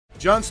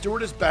Jon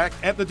Stewart is back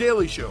at The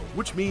Daily Show,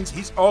 which means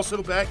he's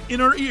also back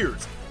in our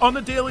ears on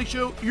The Daily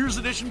Show Ears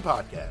Edition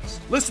podcast.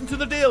 Listen to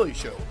The Daily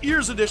Show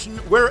Ears Edition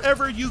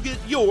wherever you get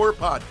your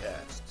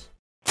podcasts.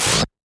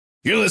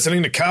 You're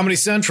listening to Comedy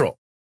Central.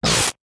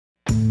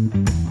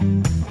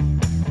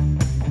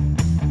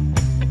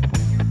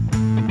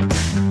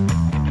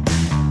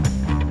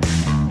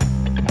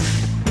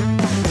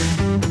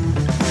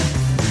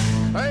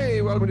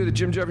 Welcome to the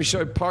Jim Jeffries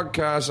Show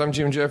podcast. I'm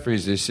Jim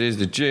Jeffries. This is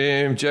the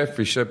Jim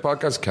Jeffries Show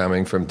podcast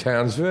coming from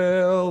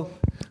Townsville,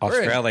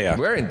 Australia.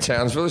 We're in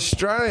Townsville,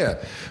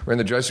 Australia. We're in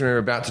the dressing room. We're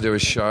about to do a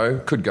show.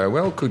 Could go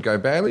well, could go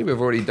badly.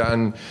 We've already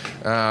done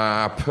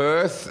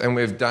Perth and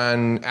we've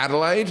done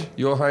Adelaide,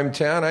 your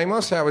hometown.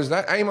 Amos, how was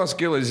that? Amos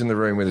Gill is in the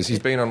room with us. He's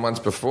been on once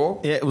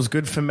before. Yeah, it was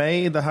good for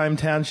me, the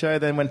hometown show.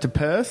 Then went to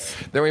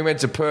Perth. Then we went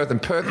to Perth,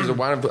 and Perth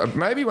was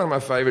maybe one of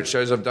my favourite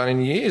shows I've done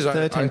in years.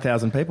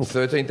 13,000 people.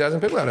 13,000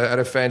 people. Had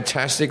a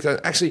fantastic...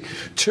 Actually,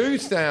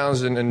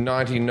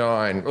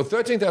 2,099. Well,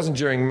 13,000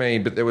 during me,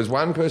 but there was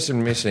one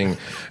person missing...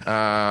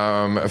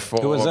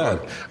 Who was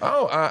that?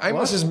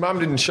 Amos's mum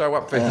didn't show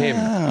up for him.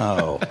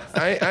 Oh.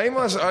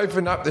 Amos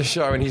opened up the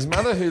show, and his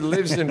mother, who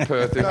lives in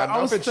Perth... I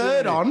was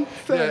third on.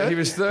 Yeah, he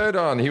was third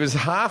on. He was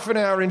half an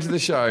hour into the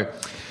show.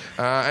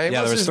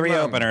 There was three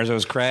openers. It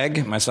was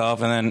Craig,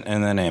 myself, and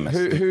then Amos.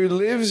 Who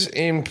lives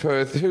in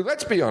Perth, who,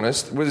 let's be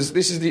honest,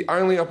 this is the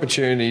only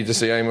opportunity to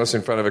see Amos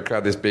in front of a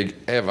crowd this big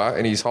ever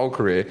in his whole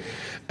career,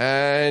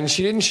 and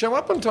she didn't show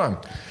up on time.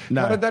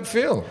 No. How did that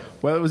feel?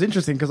 Well, it was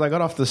interesting because I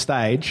got off the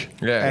stage.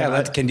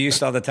 Can you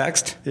spell the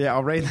text? Yeah,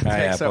 I'll read the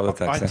text. Pull the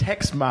text. I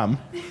text Mum.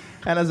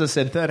 And as I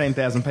said,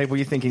 13,000 people,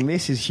 you're thinking,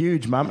 this is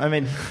huge, Mum. I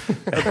mean,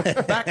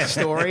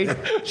 backstory,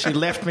 she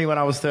left me when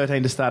I was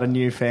 13 to start a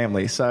new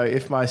family. So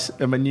if my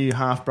new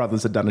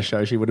half-brothers had done a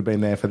show, she would have been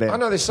there for them. Oh,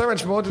 no, there's so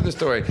much more to the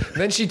story.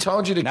 Then she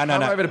told you to come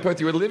over to Perth.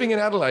 You were living in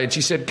Adelaide.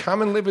 She said,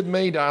 come and live with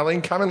me,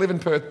 darling. Come and live in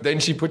Perth.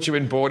 Then she put you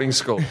in boarding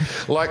school.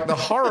 Like, the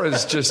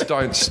horrors just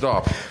don't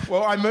stop.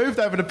 Well, I moved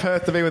over to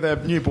Perth to be with her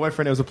new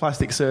boyfriend. Who was a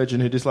plastic surgeon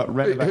who just,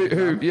 renovated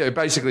who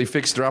basically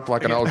fixed her up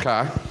like an old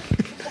car.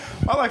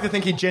 I like to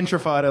think he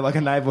gentrified her like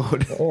a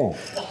neighbourhood. Oh.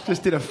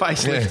 Just did a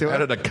facelift to her.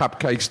 Added a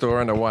cupcake store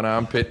under one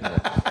armpit.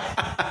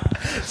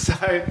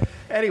 So,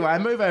 anyway, I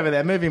move over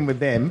there, move in with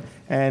them,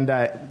 and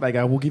they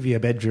go, we'll give you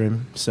a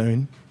bedroom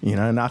soon. You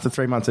know, and after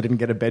 3 months, I didn't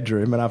get a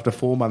bedroom, and after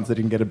 4 months, I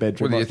didn't get a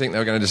bedroom. Well, do you think they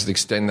were going to just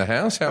extend the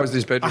house? How was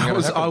this bedroom going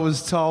to happen? I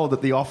was told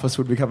that the office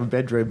would become a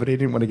bedroom, but he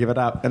didn't want to give it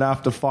up. And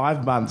after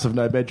 5 months of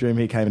no bedroom,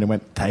 he came in and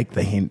went, take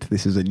the hint,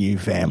 this is a new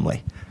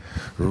family.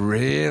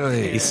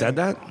 Really? He said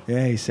that?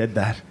 Yeah, he said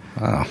that.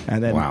 Oh,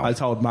 and then I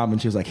told Mum,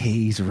 and she was like,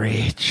 he's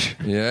rich.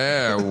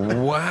 Yeah,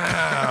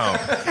 wow.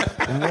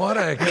 What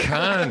a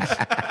cunt.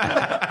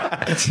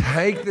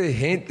 Take the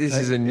hint, this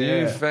is a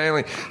new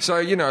family. So,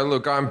 you know,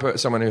 look, I'm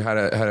someone who had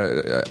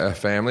a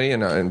family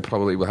and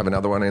probably will have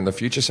another one in the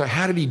future. So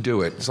how did he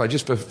do it? So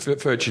just for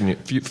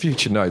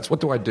future notes,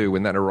 what do I do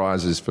when that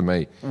arises for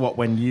me? What,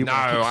 when you... No,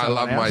 I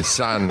love my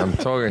son. I'm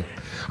talking...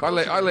 I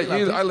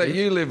let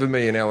you live with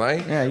me in LA.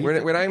 Yeah,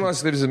 when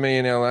Amos lives with me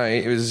in LA,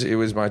 it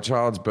was my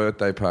child's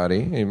birthday party.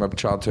 My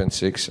child turned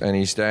 6, and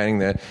he's standing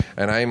there,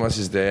 and Amos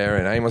is there,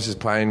 and Amos is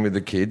playing with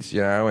the kids,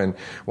 you know. And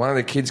one of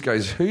the kids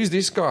goes, "Who's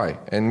this guy?"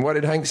 And what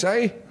did Hank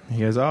say? He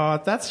goes, "Oh,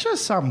 that's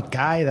just some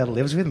guy that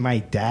lives with my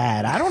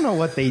dad. I don't know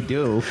what they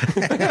do."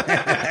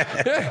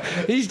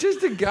 He's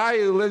just a guy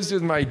who lives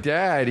with my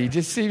dad. He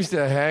just seems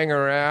to hang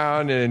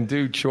around and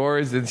do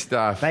chores and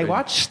stuff. They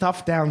watch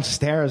stuff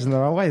downstairs, and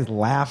they're always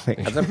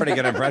laughing. That's a pretty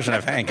good impression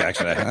of Hank,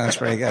 actually. That's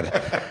pretty good.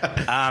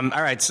 All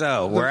right,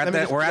 so we're at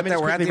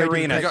the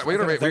arena.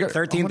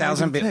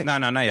 13,000 people. No,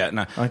 not yet.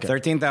 No, okay.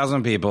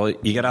 13,000 people.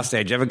 You get off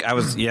stage. You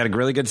had a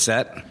really good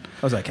set.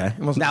 It was okay. It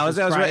was a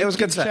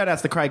good set. Shout out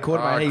to Craig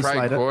Quartermain.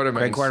 Craig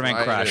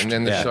Quartermain crushed. And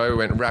then the show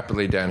went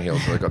rapidly downhill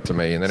until it got to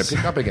me, and then it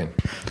picked up again.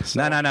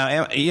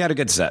 No. You had a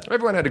good set.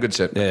 Everyone had a good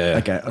set. Yeah.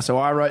 Okay, so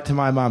I wrote to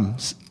my mum,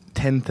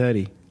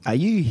 10:30. Are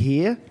you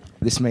here?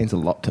 This means a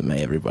lot to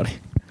me, everybody.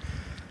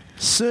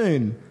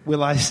 Soon,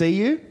 will I see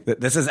you?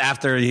 This is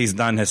after he's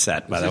done his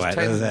set, by the way.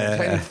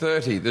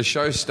 10:30. The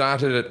show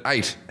started at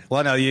 8.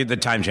 Well, no, the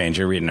time change.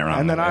 You're reading it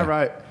wrong. And then I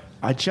wrote,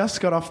 I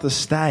just got off the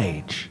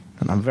stage.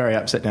 And I'm very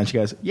upset now. And she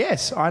goes,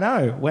 yes, I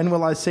know. When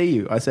will I see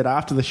you? I said,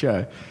 after the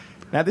show.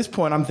 Now, at this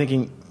point, I'm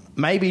thinking,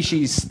 maybe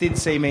she did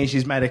see me.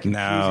 She's made a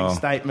confusing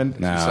statement.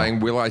 No. She's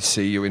saying, will I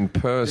see you in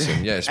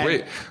person? Yes.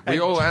 we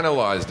all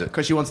analysed it.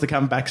 Because she wants to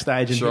come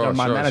backstage and hit on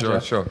my manager.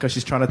 Sure. Because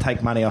she's trying to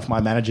take money off my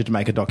manager to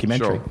make a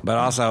documentary. Sure. But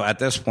also, at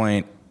this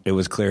point, it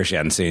was clear she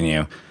hadn't seen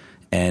you.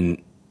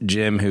 And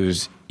Jim,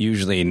 who's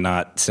usually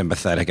not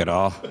sympathetic at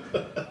all,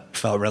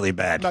 felt really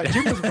bad. No,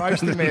 Jim was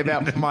roasting me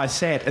about my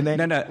set, and then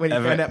when he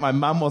found out my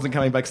mum wasn't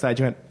coming backstage,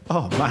 he went,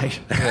 oh, mate.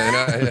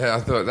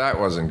 I thought that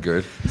wasn't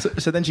good.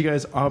 So then she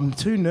goes, I'm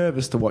too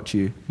nervous to watch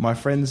you. My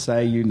friends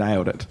say you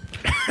nailed it.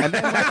 And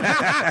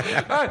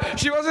then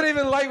she wasn't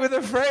even late with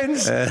her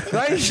friends.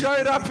 They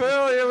showed up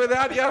earlier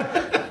without you.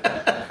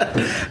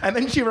 And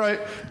then she wrote,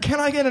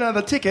 can I get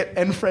another ticket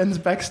and friends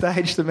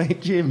backstage to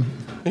meet Jim?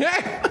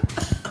 Yeah.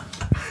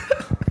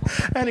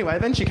 Anyway,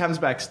 then she comes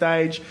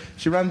backstage.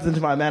 She runs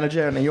into my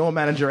manager and your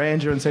manager,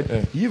 Andrew, and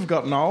said, "You've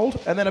gotten old,"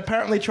 and then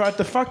apparently tried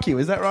to fuck you.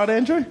 Is that right,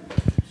 Andrew?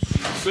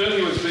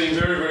 Certainly was being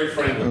very, very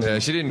friendly. Yeah,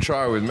 she didn't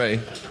try with me.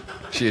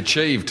 She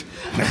achieved.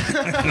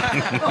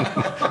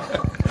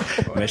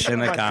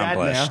 Mission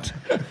accomplished.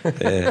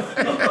 It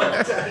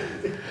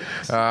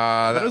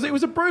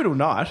was a brutal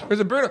night. It was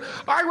a brutal.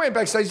 I went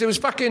backstage. There was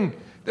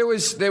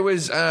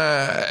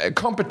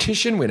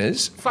competition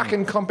winners.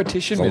 Fucking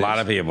competition winners. A lot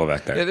of people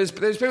back there. Yeah, there's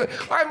people.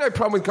 I have no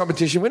problem with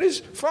competition winners.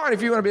 Fine,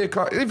 if you want to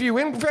be if you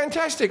win,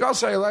 fantastic. I'll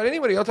say hello to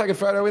anybody. I'll take a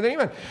photo with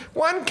anyone.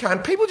 One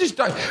cunt. People just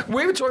don't.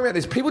 We were talking about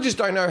this. People just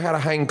don't know how to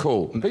hang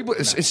cool. People.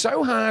 It's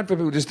so hard for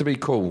people just to be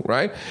cool,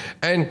 right?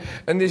 And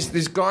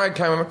this guy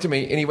came up to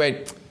me and he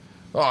went,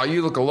 "Oh,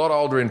 you look a lot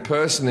older in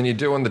person than you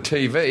do on the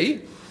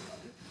TV."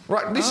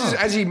 Right, this is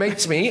as he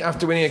meets me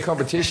after winning a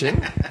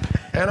competition,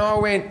 and I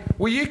went,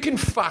 "Well, you can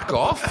fuck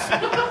off,"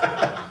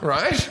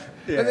 right?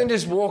 Yeah. And then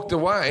just walked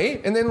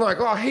away, and then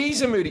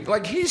he's a moody.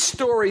 Like his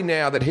story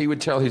now that he would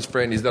tell his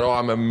friend is that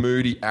I'm a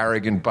moody,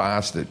 arrogant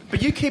bastard.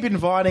 But you keep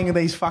inviting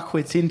these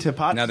fuckwits into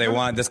parties. No, they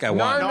won. This guy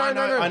won. No.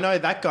 I know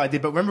that guy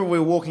did, but remember we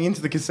were walking into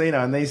the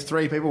casino, and these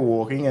three people were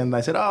walking, and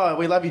they said, "Oh,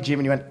 we love you, Jim,"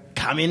 and you went,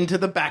 "Come into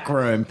the back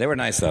room." They were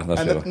nice though.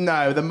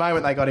 The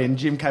moment they got in,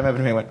 Jim came over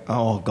to me and went,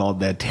 "Oh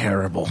God, they're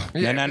terrible."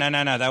 Yeah.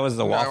 No. That was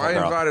the waffle girl.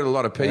 I invited a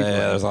lot of people. Yeah,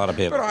 there was a lot of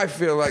people. But I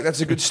feel like that's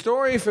a good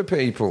story for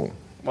people.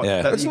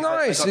 It's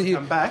nice. They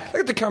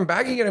got to come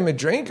back and get him a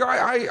drink.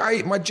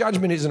 My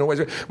judgment isn't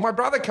always. My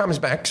brother comes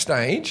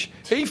backstage.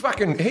 He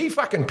fucking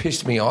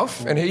pissed me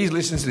off, and he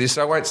listens to this.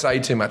 So I won't say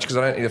too much because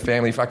I don't need a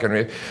family fucking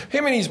rip.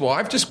 Him and his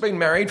wife just been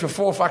married for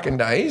 4 fucking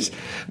days.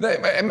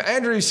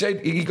 Andrew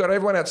said he got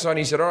everyone outside. And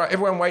he said, "All right,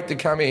 everyone wait to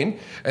come in."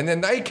 And then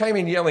they came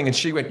in yelling, and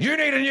she went, "You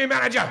need a new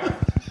manager."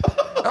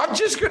 I've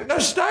just got no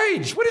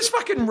stage. What is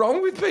fucking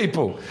wrong with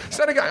people?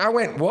 So I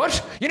went,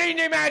 "What? You need a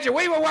new manager?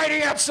 We were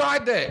waiting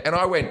outside there." And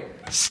I went,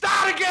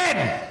 "Start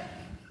again."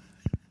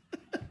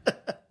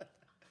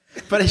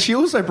 But she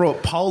also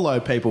brought polo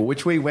people,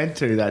 which we went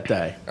to that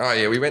day. Oh,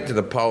 yeah, we went to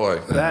the polo.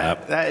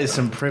 That is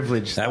some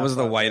privilege. That was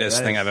the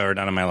whitest thing I've ever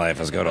done in my life,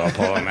 was go to a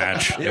polo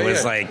match. It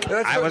was like,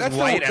 I was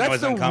white and I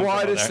was uncomfortable. That's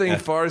the whitest thing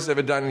Forrest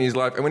ever done in his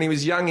life. And when he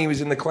was young, he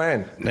was in the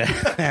Klan.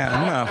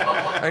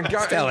 I don't know.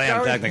 Still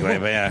am, technically,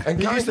 but yeah.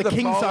 And going to the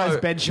king-size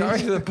bed sheet.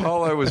 Going to the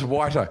polo was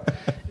whiter.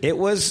 It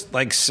was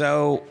like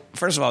so...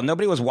 First of all,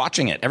 nobody was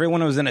watching it.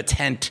 Everyone was in a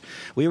tent.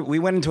 We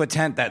went into a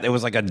tent that it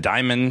was like a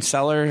diamond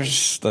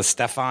sellers, the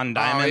Stefan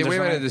diamonds. We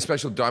went into the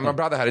special diamond. My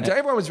brother had it.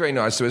 Everyone was very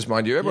nice to us,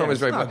 mind you. Everyone was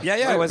very...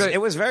 Yeah,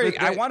 it was very...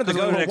 I wanted to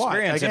go to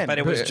experience it, but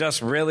it was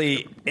just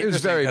really... It was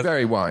very,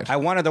 very wide. I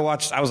wanted to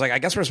watch... I was like, I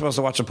guess we're supposed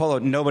to watch a polo.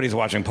 Nobody's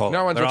watching polo.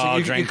 No one's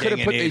watching. You could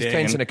have put these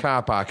tents in a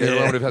car park.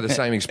 Everyone would have had the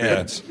same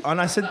experience. And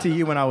I said to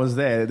you when I was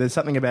there, there's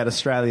something about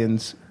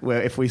Australians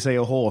where if we see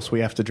a horse,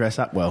 we have to dress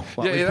up well.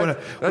 We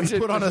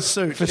put on a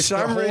suit. For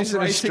some reason,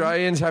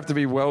 Australians have to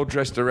be well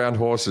dressed around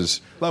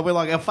horses. Like we're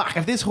like, oh, fuck,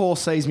 if this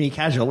horse sees me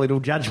casual, it'll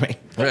judge me.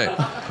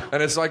 Yeah.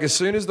 And it's like as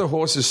soon as the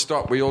horses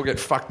stop, we all get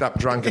fucked up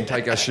drunk and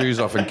take our shoes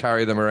off and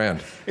carry them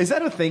around. Is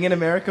that a thing in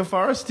America,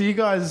 Forrest? Do you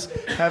guys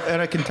have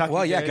a Kentucky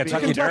Well, yeah, Derby?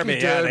 Kentucky Derby.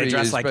 Yeah, they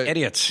dress like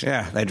idiots.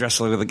 Yeah, they dress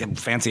with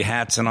fancy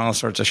hats and all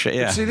sorts of shit.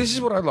 Yeah. But see, this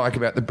is what I like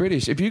about the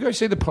British. If you go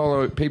see the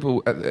polo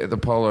people at the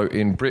polo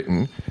in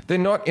Britain, they're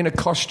not in a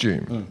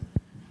costume.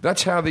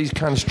 That's how these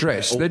cunts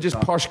dress. They're just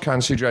posh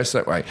cunts who dress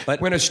that way.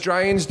 But when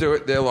Australians do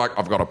it, they're like,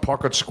 I've got a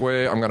pocket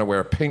square. I'm going to wear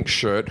a pink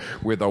shirt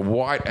with a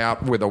white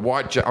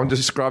I'm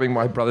describing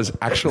my brother's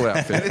actual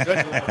outfit,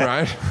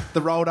 right?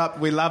 The rolled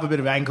up. We love a bit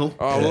of ankle.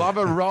 I love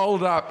a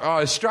rolled up. Oh,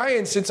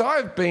 Australians, since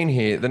I've been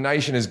here, the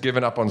nation has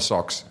given up on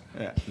socks.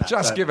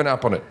 Given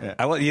up on it.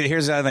 Yeah.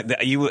 Here's the other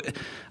thing.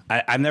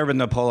 I've never been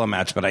to a polo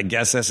match, but I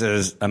guess this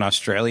is an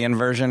Australian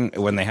version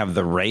when they have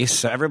the race.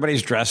 So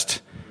everybody's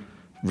dressed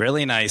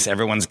really nice.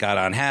 Everyone's got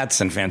on hats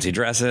and fancy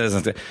dresses.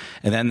 And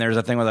then there's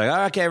a thing where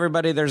like, okay,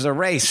 everybody, there's a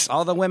race.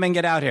 All the women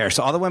get out here.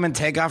 So all the women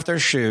take off their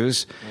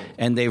shoes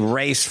and they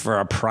race for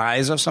a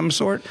prize of some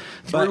sort.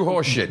 Through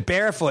horse shit.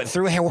 Barefoot,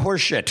 through horse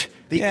shit.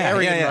 The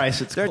Aryan race.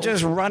 They're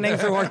just running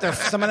through horse.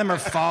 Some of them are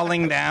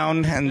falling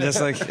down and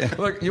just like...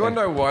 Look, you want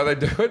to know why they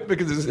do it?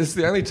 Because it's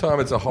the only time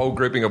it's a whole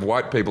grouping of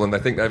white people and they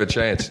think they have a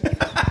chance.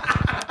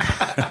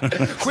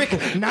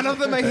 Quick, none of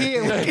them are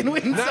here. We can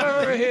win. None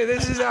of them are here.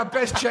 This is our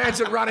best chance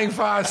at running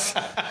fast.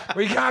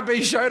 We can't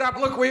be showed up.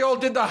 Look, we all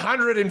did the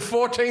 100 in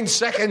 14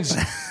 seconds.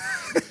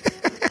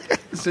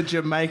 It's a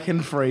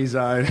Jamaican free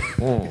zone.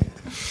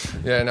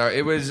 Yeah, no,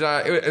 it was...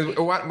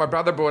 my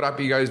brother brought up,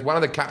 he goes, one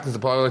of the captains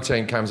of the polo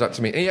team comes up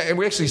to me, and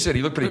we actually said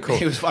he looked pretty cool.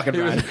 He was fucking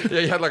rad.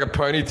 He had like a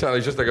ponytail,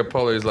 he's just like a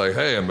polo, he's like,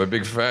 hey, I'm a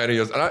big fan. He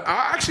goes, and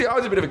I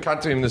was a bit of a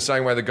cunt to him the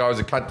same way the guy was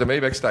a cunt to me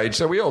backstage,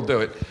 so we all do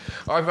it.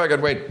 I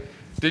fucking went,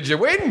 did you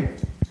win?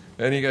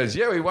 And he goes,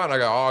 yeah, we won. I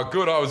go, oh,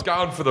 good, I was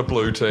going for the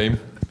blue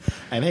team.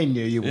 And he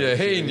knew you were. Yeah,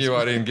 he knew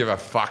I didn't give a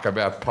fuck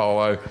about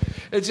polo.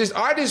 It's just,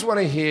 I just want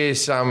to hear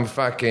some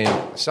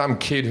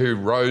kid who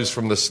rose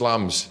from the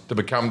slums to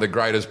become the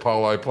greatest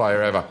polo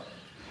player ever.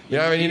 You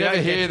know, I mean, you never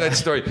hear that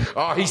story.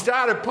 Oh, he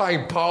started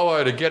playing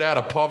polo to get out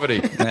of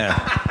poverty.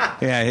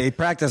 Yeah, he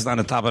practiced on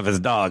the top of his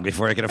dog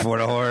before he could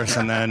afford a horse,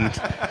 and then...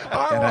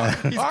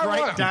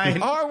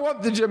 I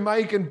want the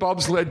Jamaican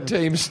bobsled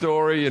team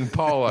story in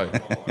polo.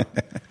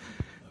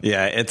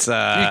 Yeah, it's...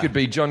 You could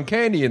be John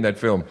Candy in that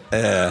film.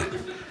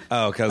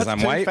 Because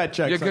I'm white?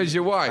 Because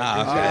you're white.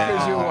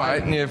 Because you're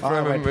white and you're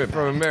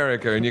from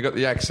America and you got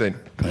the accent.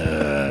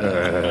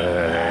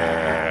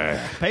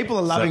 People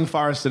are loving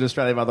Forrest in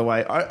Australia, by the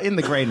way. In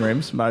the green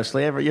rooms,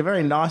 mostly. You're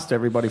very nice to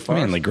everybody, Forrest. I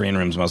mean, in the green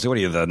rooms, mostly. What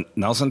are you, the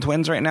Nelson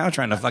twins right now,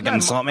 trying to fucking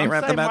insult me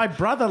right at the back? My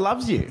brother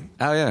loves you.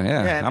 Oh,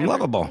 yeah. I'm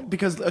lovable.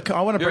 Because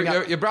I want to bring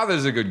up... Your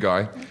brother's a good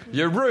guy.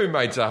 Your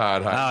roommate's a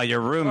hard hat. Oh, your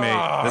roommate.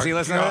 Does he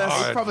listen to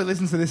this? He probably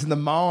listens to this in the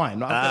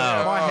mine.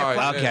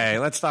 Okay,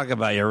 let's talk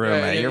about your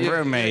roommate. Your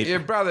roommate. Your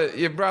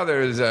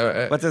brother is...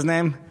 What's his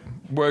name?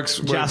 Works.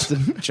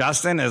 Justin.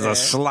 Justin is a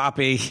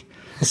sloppy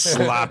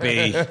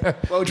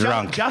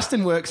drunk.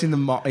 Justin works in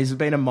the... He's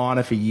been a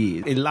miner for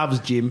years. He loves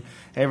Jim.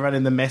 Everyone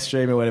in the mess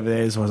room or whatever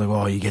there is was like,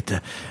 oh, you get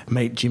to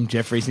meet Jim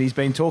Jeffries. And he's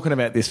been talking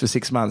about this for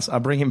 6 months. I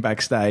bring him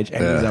backstage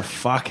and he's a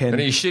fucking... And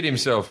he shit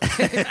himself.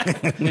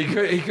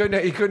 he couldn't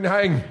hang. He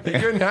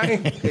couldn't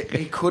hang.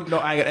 He could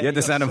not hang. You had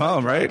to send him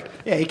home, right?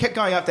 Yeah, he kept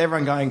going up to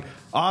everyone going...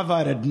 I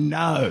voted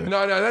no.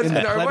 No,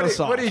 that's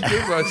what he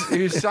did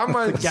was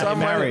someone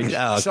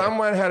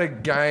had a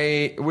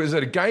gay. Was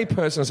it a gay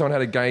person or someone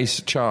had a gay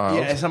child?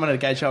 Yeah, someone had a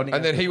gay child.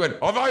 And then he went,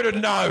 I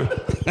voted no.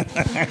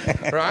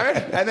 Right?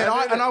 And then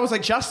I was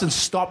like, Justin,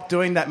 stop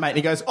doing that, mate. And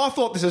he goes, I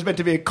thought this was meant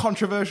to be a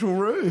controversial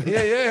room.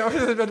 Yeah. I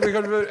thought it was meant to be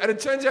controversial. And it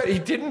turns out he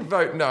didn't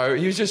vote no.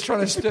 He was just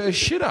trying to stir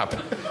shit up.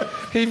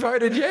 He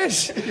voted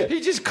yes.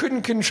 He just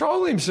couldn't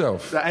control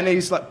himself. And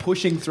he's like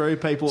pushing through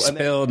people.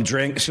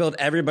 Spilled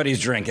everybody's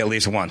drink at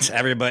least once.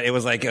 Everybody, it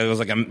was like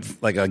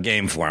a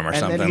game for him or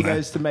something. And then he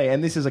goes to me,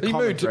 and this is a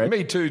common thread.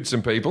 Me too'd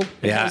some people.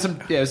 Yeah,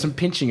 some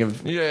pinching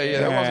of.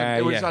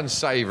 It was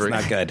unsavoury.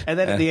 It's not good. And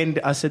then at the end,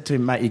 I said to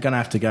him, mate, you're going to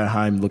have to go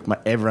home. Look, mate,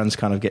 everyone's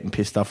kind of getting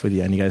pissed off with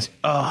you. And he goes,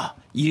 oh,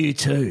 you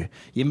too.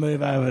 You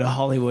move over to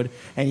Hollywood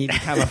and you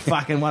become a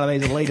fucking one of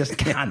these elitist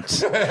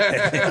cunts.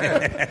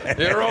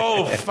 You're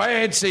all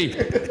fancy,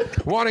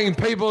 wanting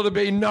people to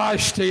be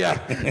nice to you.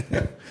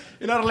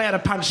 You're not allowed to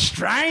punch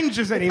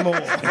strangers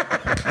anymore.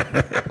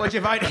 Would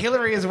you vote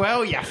Hillary as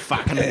well, you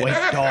fucking weak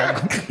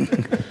dog?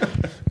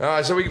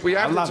 So we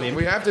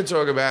have to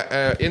talk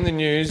about in the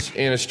news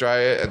in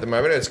Australia at the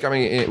moment.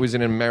 It was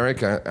in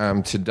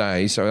America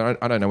today, so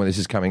I don't know when this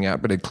is coming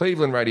out. But a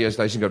Cleveland radio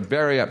station got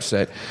very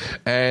upset,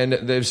 and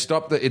they've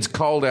stopped the "It's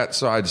Cold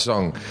Outside"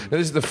 song. Now,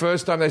 this is the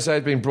first time they say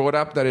it's been brought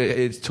up that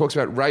it talks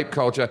about rape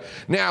culture.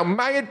 Now,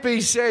 may it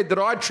be said that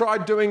I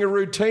tried doing a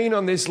routine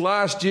on this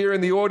last year,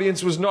 and the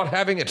audience was not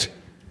having it.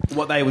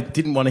 What they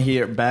didn't want to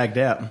hear it bagged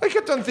out. They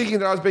kept on thinking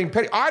that I was being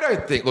petty. I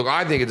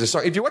think it's a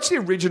song. If you watch the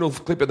original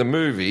clip of the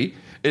movie,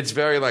 it's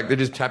very like they're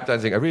just tap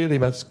dancing. I really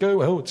must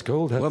go. Oh, it's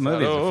cold outside. What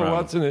movie is it from?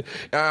 What's in it?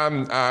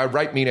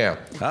 Rape Me Now.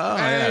 Oh,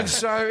 and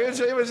so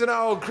it was an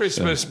old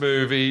Christmas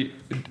movie.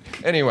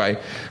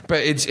 Anyway,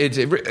 but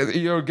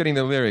you're getting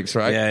the lyrics,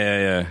 right?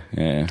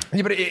 Yeah.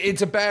 But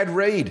it's a bad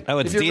read. Oh,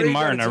 it's Dean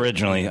Martin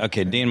originally.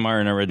 Okay, Dean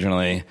Martin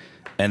originally.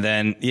 And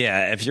then,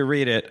 if you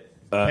read it,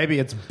 maybe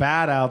it's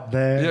bad out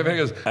there. Yeah, but he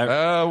goes,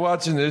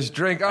 watching this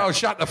drink. Oh,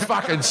 shut the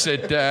fucking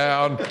sit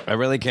down. I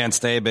really can't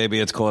stay, baby.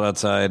 It's cold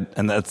outside.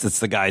 And it's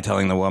the guy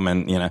telling the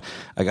woman,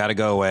 I got to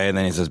go away. And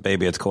then he says,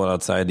 baby, it's cold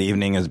outside. The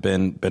evening has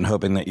been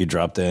hoping that you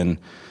dropped in.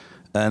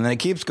 And then it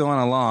keeps going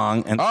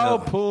along. And I'll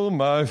pull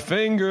my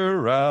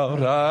finger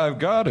out. I've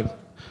got it.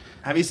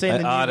 Have you seen the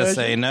new version? I ought to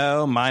say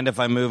no. Mind if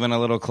I move in a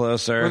little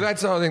closer? Well,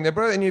 that's the whole thing. They're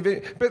brought a new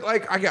video. But,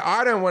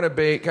 I don't want to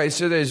be... Okay,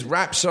 so there's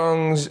rap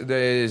songs,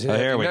 there's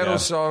metal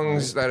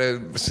songs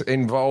that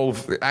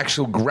involve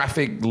actual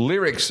graphic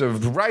lyrics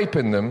of rape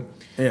in them.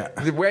 Yeah.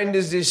 When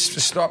does this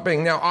stop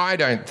being... Now, I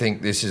don't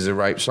think this is a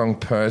rape song,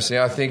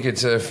 personally. I think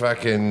it's a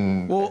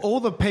fucking... Well, all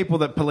the people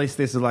that police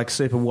this are like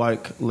super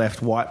woke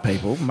left white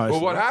people, mostly.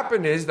 Well, what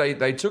happened is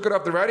they took it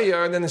off the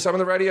radio, and then some of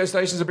the radio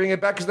stations are bringing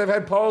it back because they've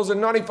had polls,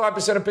 and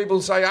 95% of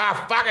people say,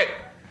 fuck it.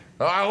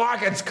 I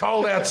like it. It's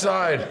cold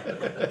outside.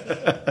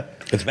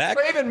 It's back?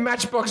 But even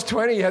Matchbox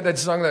 20 had that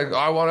song that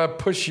I want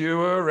to push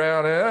you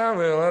around.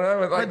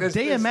 But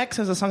DMX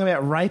has a song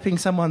about raping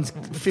someone's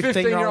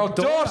 15-year-old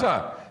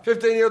daughter.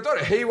 15-year-old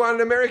daughter. He won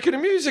an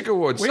American Music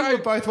Award. We were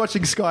both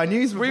watching Sky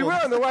News before. We were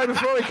on the way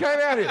before we came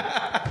out here.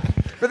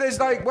 But there's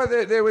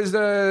there was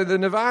the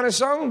Nirvana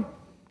song.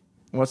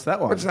 What's that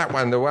one? What's that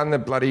one? The one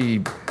that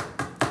bloody...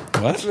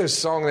 What's the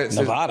song that says...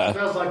 Nevada.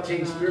 Smells like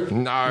Teen Spirit.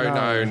 No.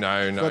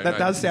 Well, that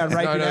does sound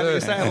rapey now that you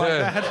say it like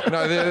that.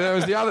 No, there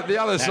was the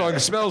other song,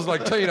 Smells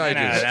Like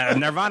Teenagers.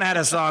 Nirvana had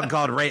a song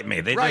called Rape Me.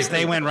 They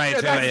went right to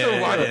it. That's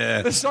the one.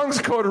 Yeah. The song's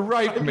called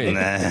Rape Me. And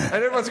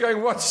everyone's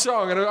going, what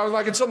song? And I was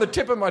like, it's on the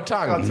tip of my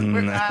tongue.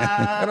 And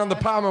on the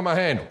palm of my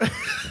hand.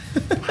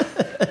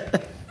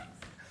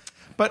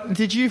 But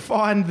did you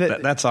find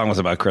that song was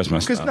about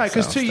Christmas?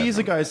 Because 2 years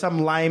ago,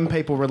 some lame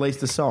people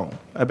released a song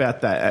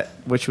about that,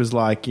 which was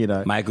like,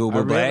 Mike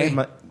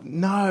Bublé.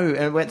 no, and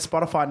it went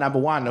Spotify number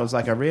 1. It was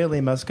like, I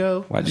really must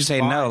go. Why'd you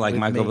say no? Like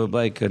Michael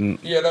Bublé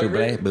couldn't. Yeah,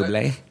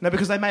 Bublé. No,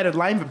 because they made it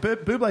lame.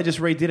 Bublé just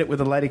redid it with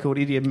a lady called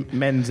Idina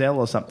Menzel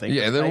or something.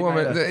 Yeah, the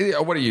woman.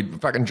 What are you,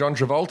 fucking John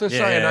Travolta?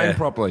 Say her name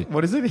properly.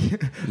 What is it?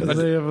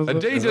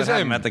 Adidas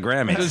M at the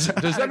Grammys.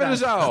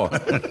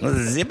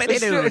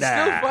 It's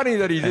still funny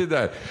that he did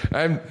that.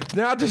 And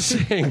now to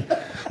sing,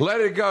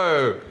 Let It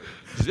Go,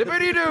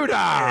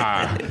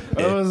 zippity-doo-dah.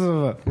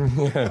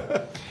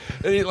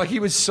 And he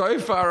was so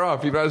far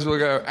off, you might as well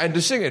go, and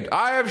to sing it,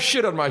 I have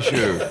shit on my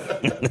shoe.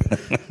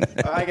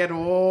 I get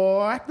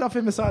whacked off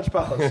in massage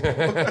parlors.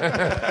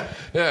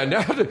 Yeah,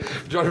 now to,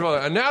 John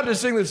Travolta, and now to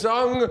sing the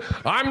song,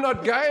 I'm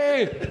not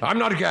gay, I'm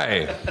not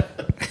gay.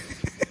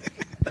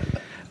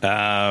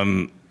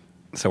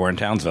 So we're in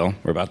Townsville.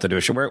 We're about to do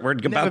a show. We're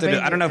about to do.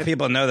 I don't know if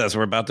people know this.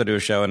 We're about to do a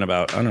show in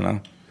about, I don't know.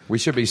 We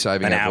should be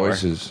saving our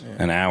voices.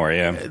 An hour,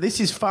 yeah.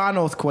 This is far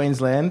north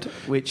Queensland,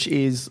 which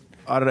is,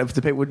 I don't know if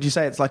the people, would you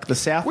say it's like the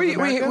south of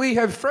America? We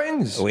have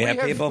friends. We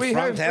have people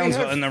from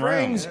Townsville in the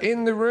room.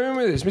 In the room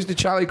with us. Mr.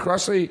 Charlie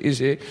Crossley is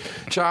here.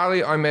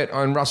 Charlie, I met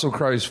on Russell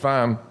Crowe's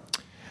farm.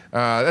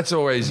 That's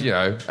always,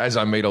 as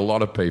I meet a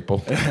lot of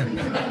people.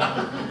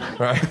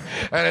 Right?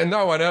 And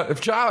no one else.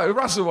 If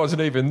Russell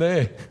wasn't even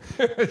there.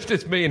 It's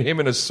just me and him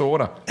in a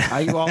sauna.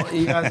 Are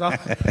you guys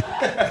off?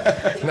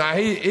 No,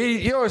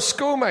 you're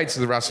schoolmates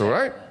with Russell,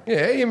 right?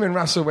 Yeah, him and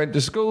Russell went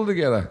to school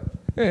together.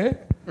 Yeah.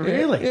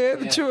 Really? Yeah,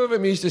 the two of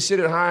them used to sit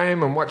at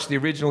home and watch the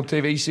original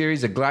TV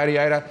series, The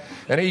Gladiator,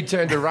 and he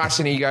turned to Russ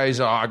and he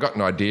goes, I got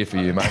an idea for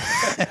you, mate.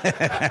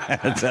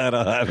 That's how it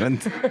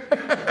happened.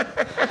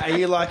 Are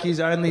you like his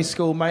only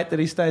schoolmate that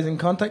he stays in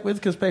contact with?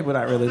 Because people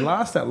don't really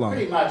last that long.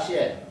 Pretty much,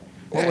 yeah.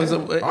 What was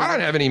it? I don't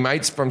have any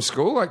mates from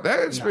school like that.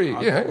 It's pretty,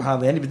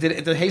 hardly any. But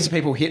did heaps of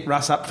people hit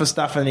Russ up for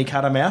stuff and he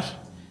cut them out?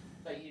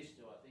 They used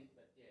to, I think,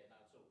 but no,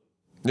 it's all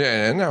good.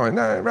 Yeah,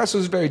 no,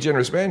 Russell's a very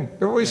generous man.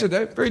 I've always said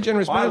that, very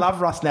generous man. I love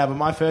Russ now, but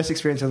my first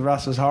experience with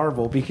Russ was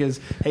horrible because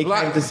he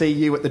came to see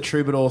you at the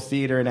Troubadour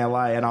Theatre in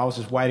LA and I was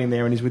just waiting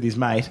there and he's with his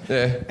mate.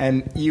 Yeah.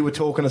 And you were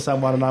talking to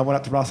someone and I went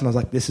up to Russ and I was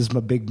like, this is my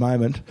big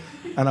moment.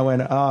 And I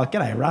went,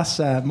 g'day, Russ.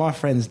 My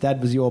friend's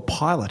dad was your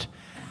pilot.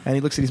 And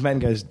he looks at his mate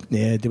and goes,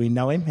 yeah, do we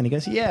know him? And he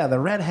goes, yeah, the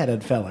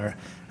red-headed fella.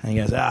 And he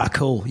goes,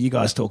 cool, you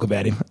guys talk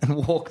about him. And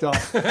walked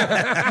off. And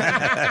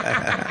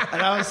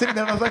I was sitting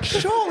there and I was like,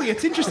 surely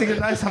it's interesting to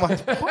know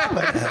someone's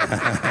pilot.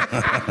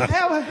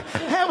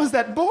 How was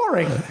that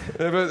boring?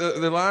 Yeah, but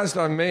the last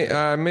time,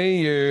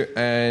 me, you,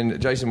 and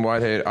Jason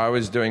Whitehead, I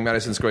was doing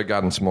Madison Square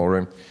Garden Small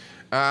Room.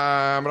 But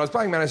I was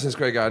playing Madison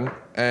Square Garden,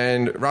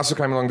 and Russell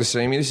came along to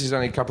see me. This is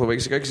only a couple of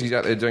weeks ago because he's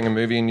out there doing a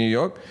movie in New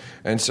York.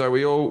 And so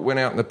we all went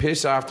out in the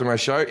piss after my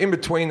show. In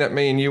between that,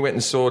 me and you went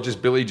and saw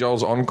just Billy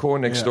Joel's Encore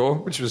next door,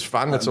 which was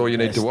fun. That's all you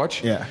need to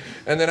watch. Yeah.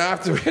 And then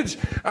afterwards,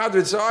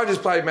 so I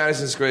just played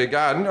Madison Square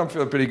Garden. I'm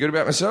feeling pretty good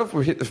about myself.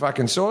 We hit the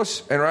fucking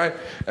sauce, and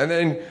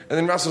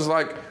then Russell's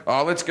like,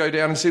 let's go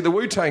down and see the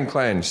Wu-Tang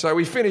Clan. So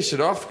we finished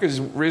it off because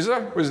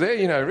RZA was there.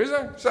 You know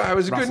RZA? So it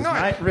was a good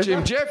night. Mate,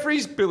 Jim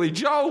Jeffries, Billy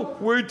Joel,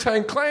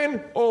 Wu-Tang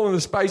Clan, all in the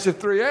space of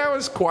 3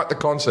 hours. Quite the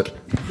concert.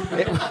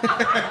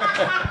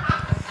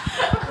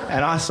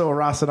 And I saw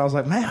Russ and I was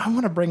like, man, I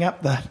want to bring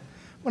up the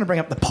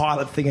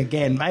pilot thing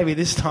again. Maybe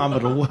this time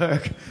it'll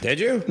work. Did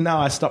you? No,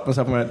 I stopped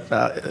myself and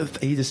went,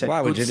 he just said,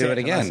 why would you do it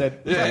again? I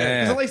said,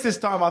 because at least this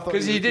time I thought...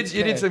 Because you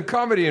did some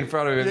comedy in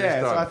front of him this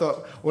time. So I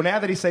thought, well, now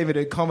that he's seen me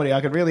do comedy,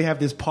 I could really have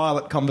this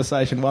pilot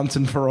conversation once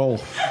and for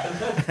all.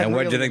 And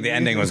what did you think the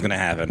ending was going to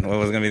happen? What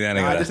was going to be the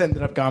ending of that? I just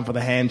ended up going for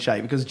the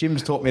handshake because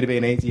Jim's taught me to be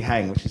an easy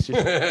hang, which is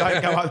just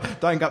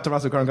don't go up to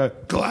Russell Crowe and go,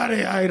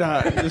 Gladiator,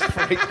 and just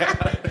freak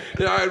out.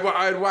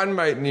 I had one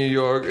mate in New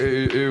York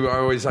who I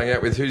always hang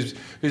out with who's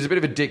a bit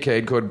of a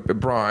dickhead called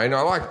Brian.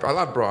 I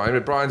love Brian,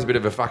 but Brian's a bit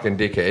of a fucking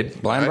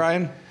dickhead. Blind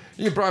Brian?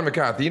 Yeah, Brian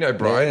McCarthy. You know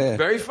Brian. Yeah.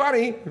 Very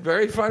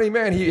funny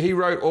man. He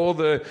wrote all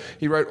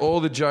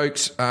the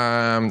jokes,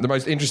 the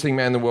most interesting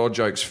man in the world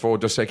jokes for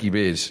Dos Equis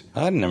beers.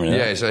 I didn't know that.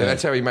 Yeah, so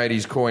that's how he made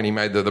his coin. He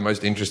made the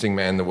most interesting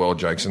man in the world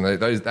jokes, and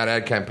that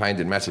ad campaign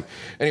did massive.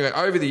 Anyway,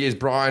 over the years,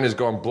 Brian has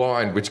gone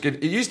blind,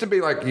 it used to be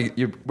like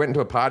you went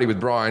into a party with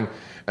Brian,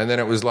 and then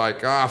it was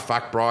like,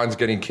 fuck, Brian's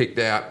getting kicked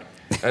out.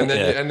 And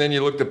then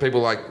you looked at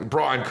people like,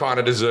 Brian kind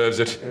of deserves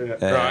it,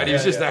 right? He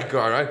was just that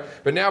guy, right?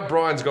 But now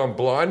Brian's gone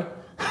blind,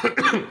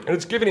 and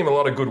it's given him a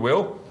lot of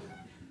goodwill.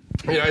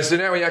 So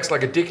now he acts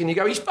like a dick, and you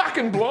go, he's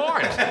fucking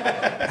blind.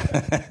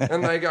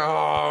 And they go,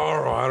 all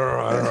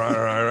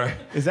right.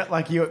 Is that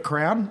like you at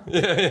Crown?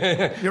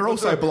 Yeah. You're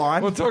also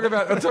blind. I'll talk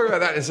about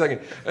that in a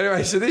second.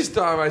 Anyway, so this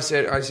time I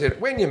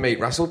said, when you meet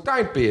Russell,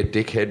 don't be a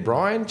dickhead,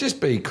 Brian. Just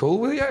be cool,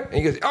 will you? And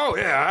he goes, oh,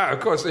 yeah, of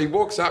course. So he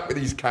walks up with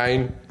his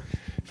cane,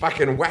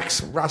 fucking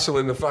whacks Russell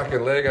in the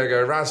fucking leg. I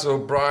go, Russell,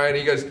 Brian.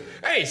 He goes,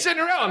 hey,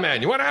 Cinderella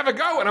man, you want to have a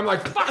go? And I'm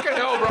like, fucking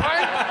hell,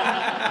 Brian.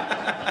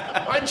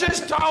 I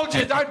just told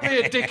you, don't be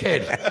a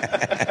dickhead.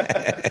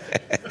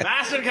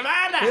 Master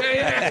Commander.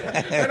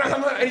 Yeah.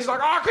 And he's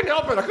like, I couldn't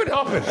help it.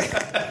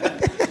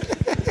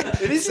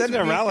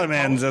 Cinderella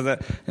Man.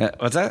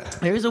 What's that?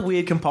 There is a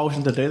weird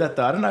compulsion to do that,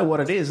 though. I don't know what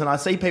it is. And I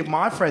see people,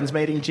 my friends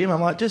meeting Jim,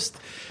 I'm like, just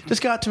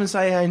go up to him and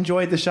say, I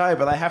enjoyed the show,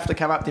 but they have to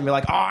come up to him and be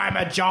like, I'm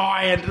a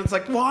giant. And it's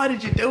like, why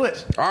did you do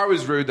it? I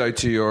was rude, though,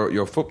 to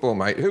your football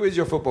mate. Who is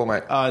your football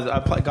mate? I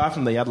play a guy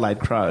from the Adelaide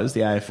Crows,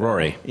 the AFL.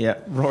 Rory. Yeah,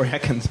 Rory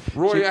Atkins.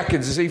 Rory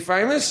Atkins, is he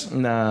famous?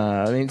 No,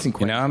 I mean, it's in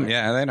Queensland. You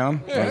know him? Yeah, they know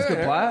him. Yeah, he's a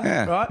good player,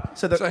 Yeah. right?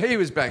 So he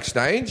was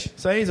backstage.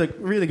 So he's a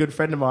really good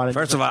friend of mine.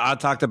 First of all, I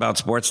talked about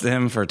sports to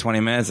him for 20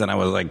 minutes, and I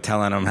was like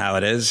telling him how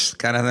it is,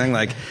 kind of thing.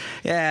 Like,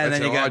 yeah, and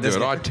That's then you how got I do this.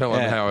 it. I tell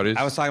him how it is.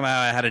 I was talking about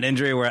how I had an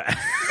injury where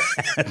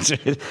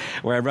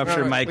where I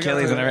ruptured my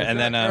Achilles, and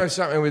then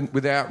something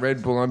without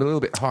Red Bull. I'm a little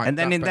bit hyped. And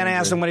then I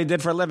asked him what he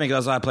did for a living. He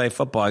goes, I play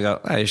football. I go,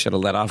 you should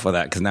have let off with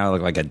that because now I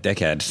look like a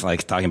dickhead,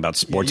 like talking about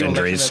sports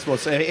injuries.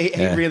 So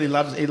he really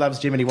loves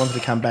Jim, and he wants to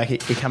come back. He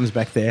comes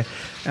back there,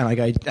 and I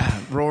go,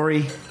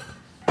 Rory.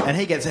 And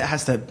he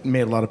has to meet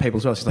a lot of people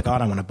as well. So he's like, I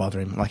don't want to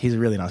bother him. Like, he's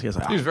really nice. He goes,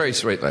 He's very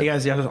sweet, though. He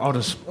goes, yeah, I'll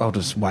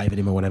just wave at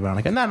him or whatever. And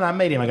I go, no,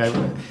 meet him. I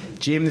go,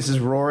 Jim, this is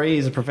Rory.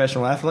 He's a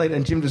professional athlete.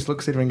 And Jim just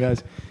looks at him and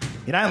goes,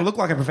 you don't look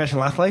like a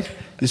professional athlete.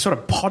 You're sort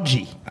of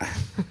podgy.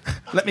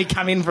 Let me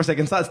come in for a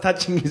second. Starts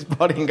touching his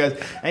body and goes,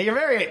 and you're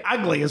very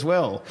ugly as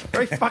well.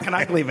 Very fucking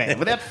ugly, man.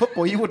 Without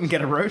football, you wouldn't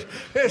get a root.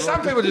 Yeah,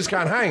 some people just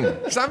can't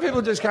hang. Some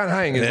people just can't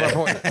hang is my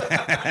point.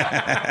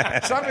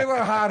 Some people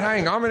are hard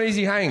hang. I'm an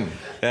easy hang.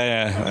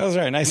 Yeah. That was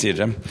very nice of you,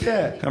 Jim.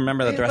 Yeah. I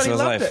remember that the rest of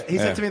his life. He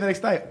said to me the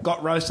next day,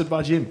 got roasted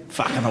by Jim.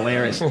 Fucking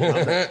hilarious. I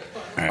think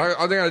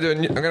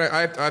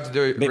I have to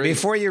do it.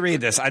 Before you read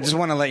this, I just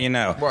want to let you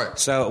know. What?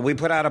 So we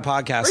put out a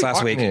podcast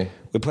last week. Here.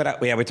 We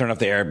turned off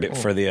the air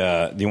for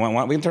the. Do you want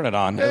one? We can turn it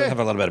on. Yeah. It'll have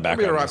a little bit of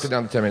background. We'll be right for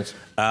down to 10 minutes.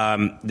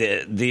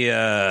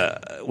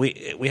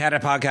 We had a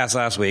podcast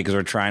last week because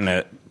we're trying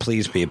to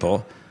please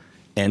people,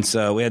 and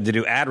so we had to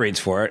do ad reads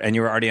for it. And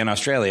you were already in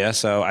Australia,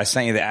 so I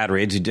sent you the ad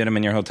reads. You did them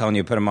in your hotel, and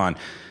you put them on.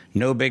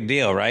 No big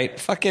deal, right?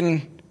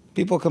 Fucking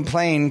people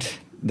complained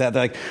that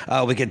they're like,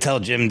 oh, we could tell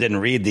Jim didn't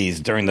read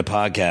these during the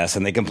podcast,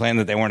 and they complained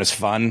that they weren't as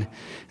fun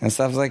and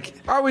stuff. Like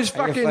I was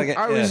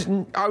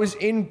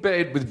in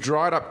bed with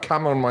dried up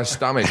cum on my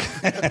stomach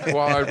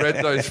while I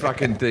read those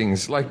fucking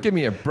things. Like, give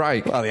me a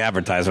break. Well, the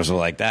advertisers were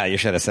like that. You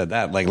should have said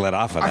that. Like, let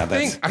off of that.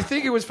 I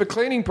think it was for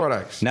cleaning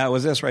products. No, it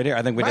was this right here.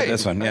 I think we did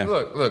this one. Yeah.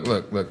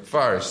 Look,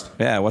 Forrest.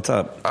 Yeah, what's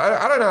up?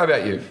 I don't know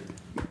about you,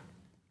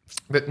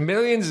 but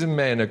millions of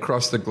men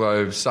across the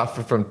globe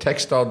suffer from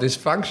textile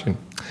dysfunction,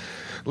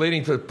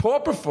 leading to poor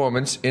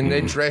performance in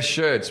their dress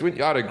shirts.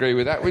 I'd agree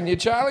with that, wouldn't you,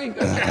 Charlie?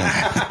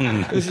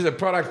 This is a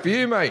product for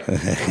you, mate.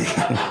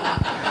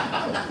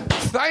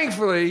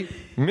 Thankfully,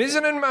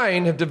 Mizzen and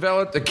Main have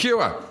developed a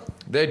cure.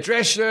 Their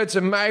dress shirts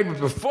are made with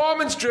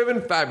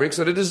performance-driven fabrics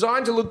that are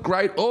designed to look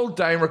great all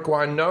day and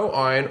require no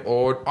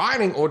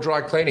ironing or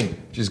dry cleaning,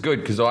 which is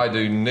good because I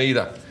do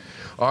neither.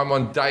 I'm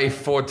on day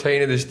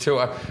 14 of this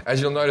tour.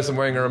 As you'll notice, I'm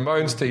wearing a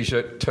Ramones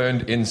T-shirt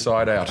turned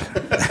inside out.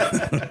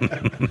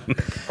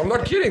 I'm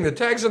not kidding. The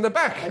tag's on the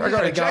back. I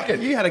got a jacket.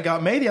 You had a go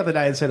at me the other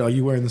day and said,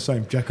 you're wearing the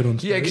same jacket on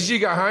stage. Yeah, because you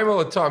go home all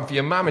the time for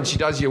your mum and she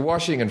does your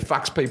washing and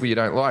fucks people you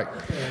don't like.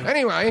 Yeah.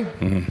 Anyway...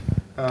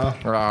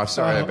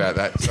 sorry about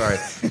that. Sorry.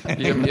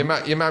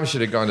 Your mum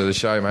should have gone to the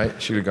show, mate.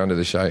 Should have gone to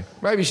the show.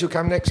 Maybe she'll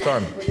come next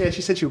time. Yeah,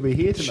 she said she'll be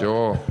here tonight.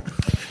 Sure.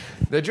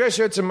 Their dress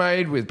shirts are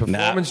made with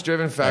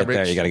performance-driven fabrics.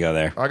 Right there, you got to go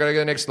there. I got to go to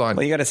the next line.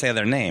 Well, you got to say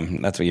their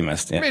name. That's what you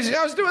missed. Yeah.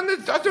 I was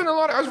doing a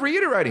lot. I was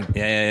reiterating.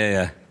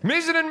 Yeah.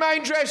 Mizzen and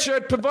Main dress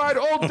shirt provide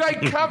all-day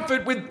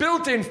comfort with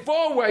built-in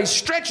four-way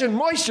stretch and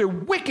moisture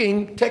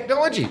wicking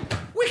technology.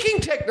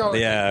 Wicking technology.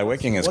 Yeah,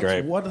 wicking is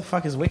great. What the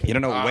fuck is wicking? You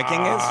don't know what wicking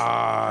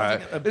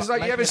is? It's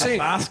like you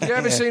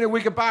ever seen a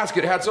wicker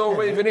basket? How it's all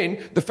weaving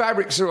in. The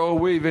fabrics are all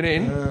weaving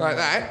in like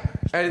that.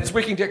 And it's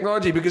wicking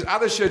technology because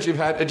other shirts you've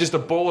had are just a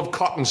ball of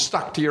cotton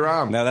stuck to your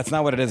arm. No, that's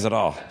not what it is at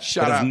all.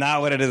 Shut up. That's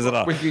not what it is at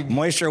all. Wicking.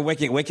 Moisture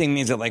wicking. Wicking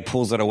means it like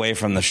pulls it away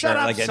from the shirt. Shut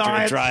up, like it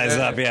dries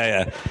up.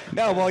 Yeah.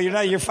 No, well,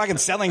 you're fucking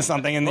selling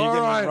something and you're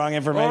giving the wrong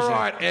information. All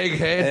right,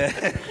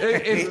 egghead.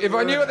 if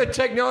I knew what the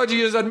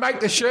technology is, I'd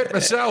make the shirt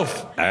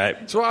myself. All right.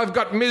 So I've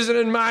got Mizzen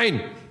and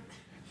Main.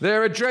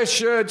 They're dress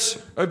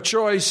shirts of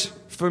choice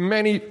for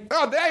many...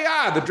 Oh, they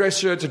are the dress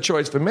shirts of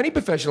choice for many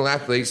professional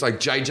athletes like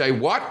JJ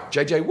Watt,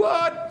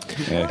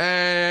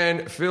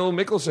 and Phil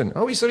Mickelson.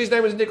 Oh, he thought his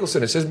name was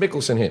Nicholson. It says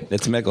Mickelson here.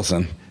 It's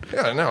Mickelson.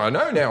 Yeah, I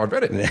know now. I've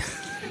read it.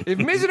 If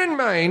Mizzen and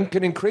Main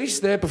can increase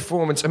their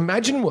performance,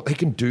 imagine what they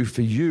can do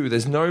for you.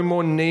 There's no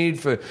more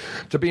need to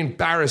be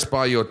embarrassed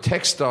by your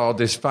textile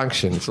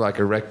dysfunctions like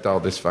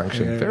erectile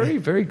dysfunction. Yeah. Very,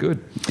 very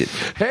good.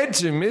 Head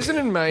to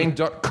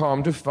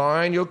mizzenandmain.com to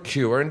find your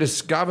cure and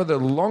discover the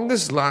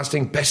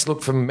longest-lasting best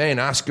look for men.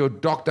 Ask your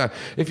doctor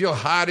if your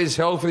heart is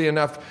healthy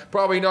enough.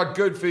 Probably not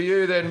good for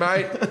you then,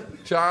 mate.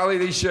 Charlie,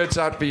 these shirts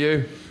aren't for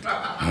you.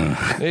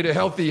 Need a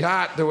healthy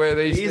heart to wear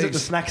these things. He's at the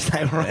snacks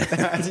table right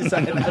now as you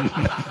say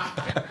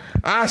that.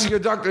 Ask your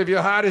doctor if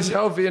your heart is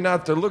healthy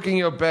enough to looking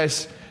your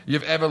best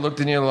you've ever looked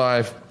in your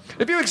life.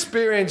 If you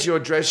experience your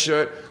dress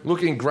shirt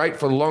looking great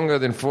for longer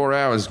than 4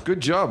 hours, good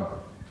job.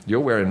 You're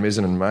wearing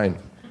Mizzen and Main.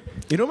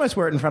 You'd almost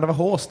wear it in front of a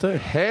horse too.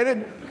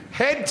 Head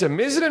to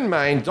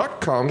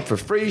mizzenandmain.com for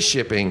free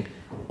shipping.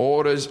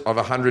 Orders of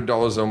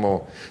 $100 or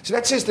more. So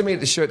that says to me that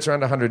the shirts are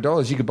under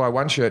 $100. You could buy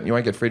one shirt and you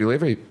won't get free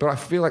delivery. But I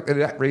feel like they're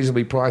that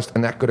reasonably priced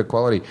and that good a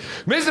quality.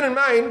 Mizzen and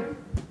Main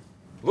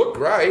look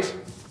great.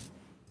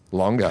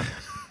 Longer.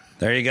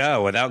 There you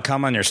go. Without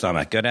cum on your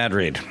stomach. Good ad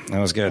read. That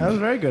was good. That was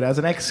very good. As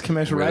an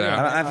ex-commercial radio.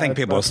 I think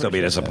people will still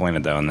be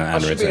disappointed, though, in the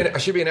ad reads. I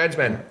should be an ads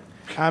man.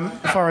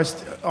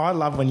 Forrest, I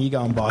love when you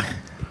go and buy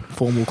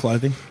formal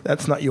clothing.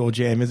 That's not your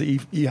jam, is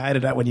it? You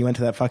hated that when you went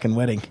to that fucking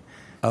wedding.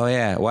 Oh,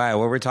 yeah. Why?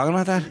 Were we talking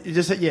about that?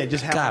 Just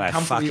how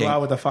uncomfortable you are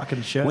with a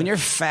fucking shirt. When you're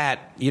fat,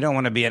 you don't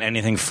want to be in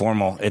anything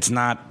formal. It's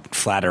not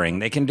flattering.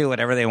 They can do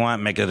whatever they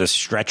want, make it as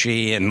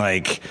stretchy and,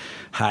 like,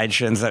 hide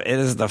shit and stuff. It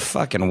is the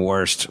fucking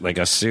worst. Like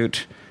a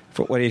suit.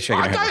 What are you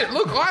shaking? I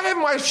have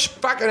my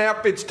fucking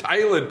outfits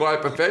tailored by a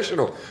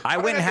professional. I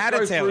went and had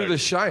it tailored. Through the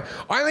show.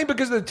 Only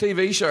because of the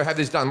TV show have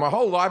this done. My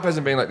whole life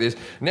hasn't been like this.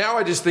 Now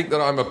I just think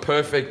that I'm a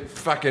perfect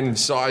fucking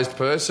sized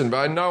person, but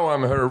I know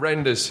I'm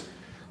horrendous.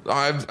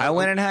 I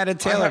went and had it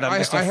tailored. I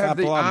have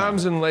the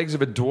arms and legs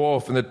of a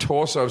dwarf and the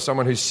torso of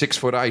someone who's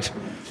 6'8".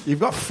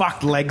 You've got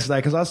fucked legs though,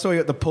 because I saw you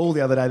at the pool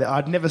the other day.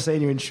 I'd never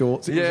seen you in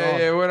shorts.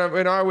 Yeah.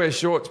 When I wear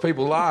shorts,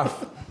 people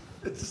laugh.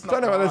 I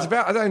don't know what that's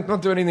about. I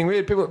don't do anything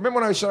weird. People remember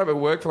when I showed up at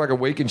work for like a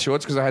week in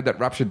shorts because I had that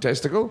ruptured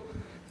testicle?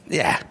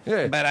 Yeah.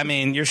 But I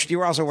mean, you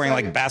were also wearing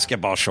like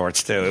basketball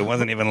shorts too. It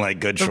wasn't even like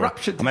good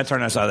shorts. I'm gonna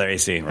turn this other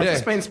AC.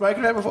 It's been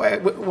spoken about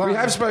before. We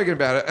have spoken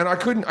about it, and I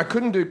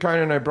couldn't do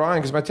Conan O'Brien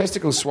because my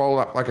testicles swelled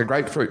up like a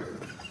grapefruit.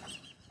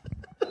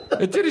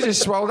 It did. It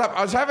just swelled up.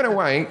 I was having a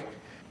wank,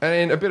 and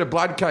then a bit of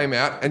blood came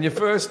out, and your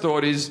first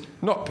thought is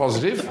not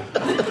positive,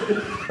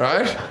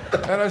 right?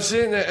 And I was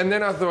sitting there, and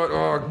then I thought,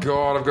 oh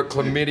God, I've got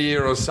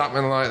chlamydia or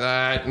something like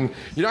that. And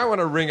you don't want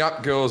to ring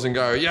up girls and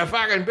go, you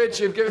fucking bitch,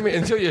 you've given me,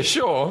 until you're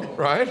sure,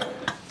 right?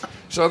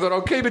 So I thought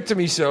I'll keep it to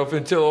myself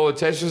until all the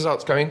test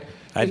results come in.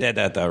 I did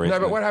that though recently.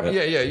 No, but what happened?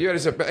 Yeah, you had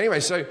it. But anyway,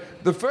 so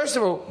first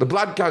of all, the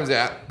blood comes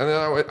out, and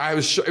then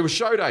it was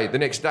show day the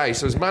next day.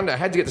 So it was Monday. I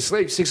had to get to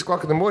sleep. 6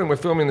 o'clock in the morning. We're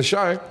filming the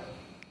show.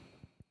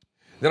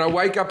 Then I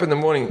wake up in the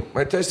morning.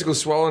 My testicles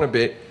swollen a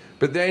bit,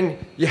 but then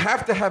you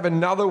have to have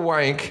another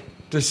wank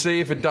to see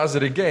if it does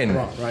it again.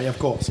 Right, of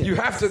course. Yeah. You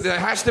have to. There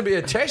has to be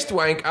a test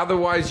wank,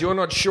 otherwise you're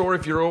not sure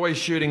if you're always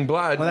shooting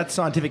blood. Well, that's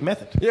scientific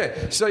method.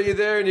 Yeah. So you're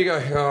there and you go,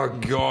 oh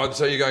God.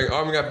 So you're going,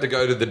 I'm going to have to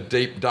go to the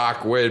deep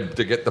dark web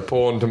to get the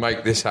porn to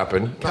make this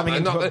happen.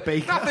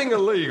 Nothing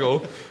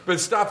illegal, but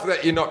stuff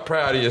that you're not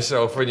proud of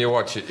yourself when you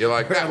watch it. You're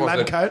like,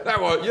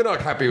 you're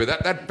not happy with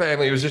that. That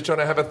family was just trying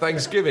to have a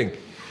Thanksgiving.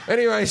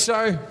 Anyway,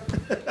 so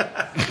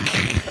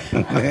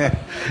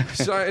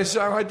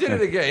I did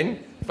it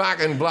again.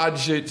 Fucking blood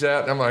shoots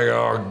out, and I'm like,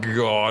 oh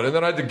God! And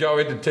then I had to go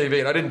into TV,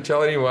 and I didn't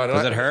tell anyone.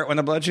 Does it hurt when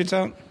the blood shoots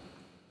out?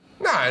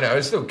 No,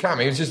 it's still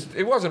coming.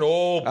 It wasn't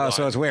all blood. Oh,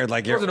 so it's weird.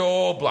 Like it wasn't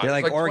all blood. You're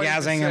like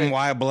orgasming, and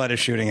while blood is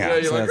shooting out. Yeah,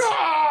 you're like,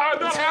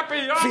 not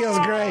happy. Oh. Feels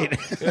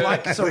great. Yeah.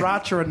 Like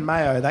sriracha and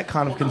mayo, that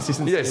kind of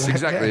consistency. Yes,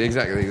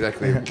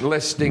 exactly.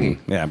 Less stingy.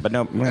 Yeah, but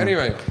no.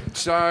 Anyway,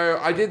 so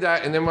I did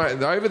that, and then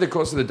over the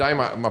course of the day,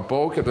 my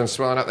ball kept on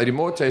swelling up. They did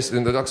more tests,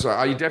 and the doctor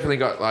said, you definitely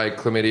got like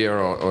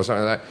chlamydia or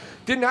something like that.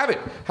 Didn't have it.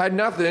 Had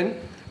nothing.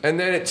 And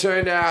then it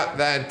turned out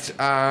that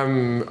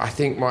I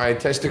think my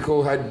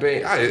testicle had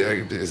been, I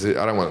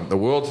don't want the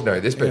world to know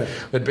this, but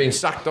had been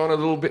sucked on a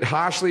little bit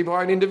harshly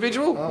by an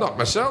individual, not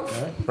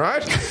myself,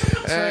 right?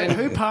 And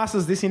who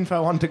passes this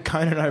info on to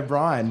Conan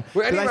O'Brien?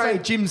 Well, anyway, do they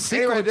say Jim's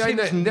sick or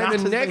Jim's nut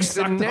has been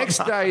sucked on?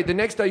 The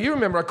next day, you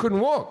remember, I couldn't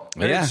walk.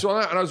 And I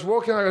was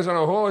walking like I was on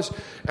a horse,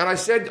 and I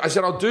said,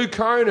 I'll do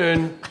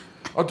Conan,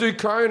 but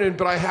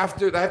they have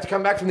to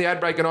come back from the ad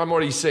break, and I'm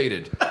already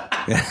seated.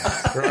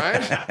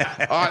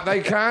 Right?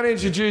 They can't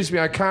introduce me.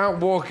 I can't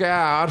walk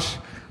out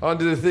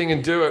onto the thing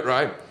and do it,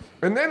 right?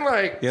 And then,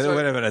 like... Yeah, it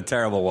would have been a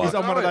terrible walk. He's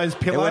on one of those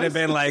pillows. It would have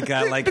been like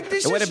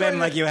it would have been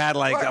like you had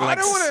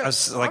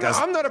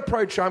I'm not a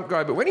pro-Trump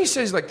guy, but when he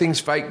says, like, things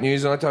fake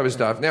news and that type of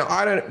stuff, now,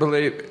 I don't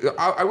believe...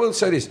 I will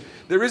say this.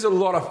 There is a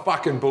lot of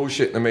fucking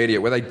bullshit in the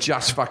media where they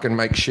just fucking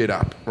make shit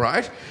up,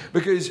 right?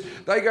 Because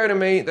they go to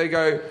me, I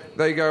go,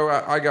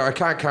 I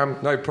can't come,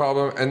 no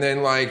problem. And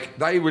then, like,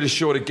 they were just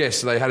short of guests,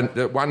 so they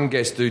had one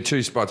guest do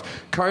 2 spots.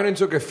 Conan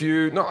took a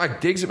few, not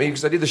like digs at me,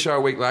 because I did the show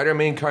a week later, and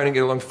me and Conan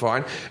get along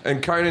fine.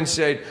 And Conan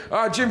said,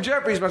 oh, Jim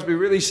Jeffries must be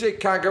really sick,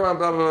 can't go on,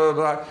 blah, blah,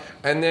 blah, blah.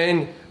 And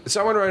then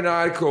someone wrote an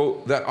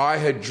article that I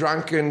had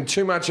drunken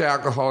too much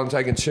alcohol and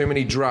taken too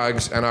many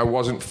drugs and I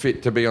wasn't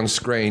fit to be on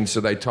screen,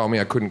 so they told me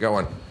I couldn't go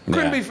on.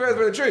 Couldn't be further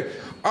from the truth.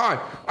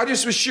 I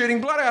just was shooting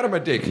blood out of my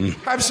dick.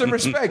 Have some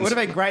respect. Would have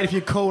been great if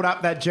you called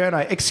up that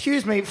journo.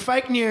 Excuse me,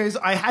 fake news.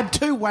 I had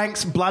 2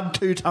 wanks, blood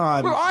 2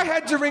 times. Well, I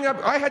had to ring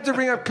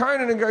up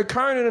Conan and go,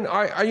 Conan, and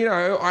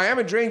I am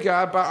a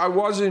drinker, but I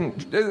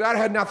wasn't. That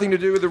had nothing to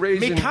do with the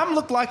reason. Me cum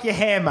looked like your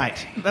hair,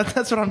 mate.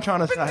 That's what I'm trying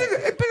to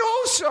say. But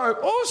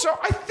Also,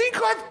 I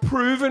think I've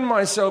proven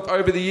myself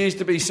over the years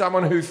to be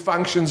someone who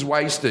functions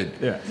wasted.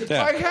 Yeah.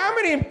 Like, how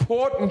many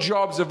important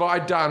jobs have I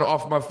done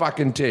off my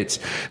fucking tits?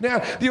 Now,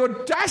 the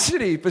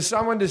audacity for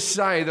someone to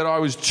say that I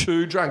was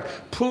too drunk,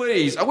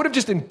 please, I would have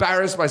just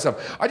embarrassed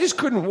myself. I just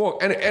couldn't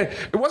walk. And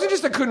it wasn't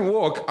just I couldn't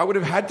walk, I would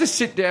have had to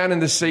sit down in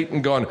the seat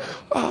and gone,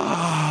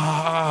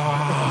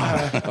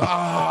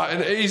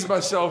 and ease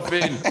myself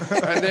in.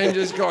 And then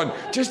just gone,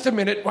 just a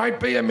minute, wait,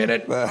 be a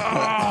minute.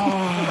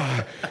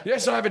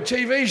 Yes, I have a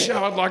TV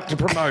show I'd like to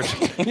promote.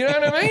 You know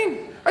what I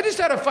mean? I just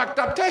had a fucked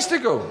up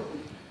testicle.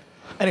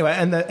 Anyway,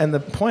 and the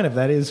point of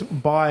that is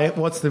buy,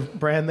 what's the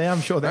brand there? I'm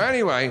sure that...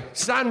 Anyway,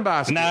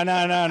 Sunbasket.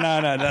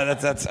 No.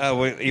 That's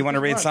you want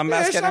to read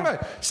Sunbasket?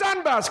 Yeah,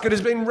 Sunbasket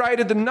has been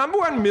rated the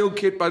 #1 meal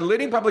kit by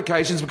leading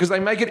publications because they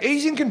make it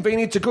easy and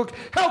convenient to cook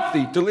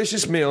healthy,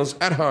 delicious meals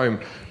at home,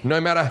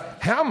 no matter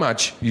how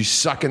much you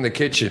suck in the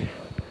kitchen.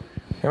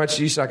 How much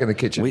do you suck in the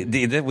kitchen? We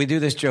do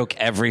this joke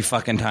every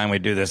fucking time we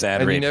do this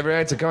ad read. And you never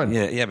answer, go on.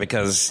 Yeah,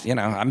 because,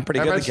 I'm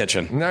pretty good in the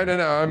kitchen. No.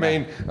 I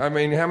mean,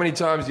 how many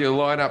times do you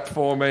line up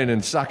 4 men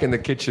and suck in the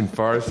kitchen,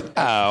 Forrest?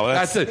 Oh,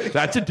 that's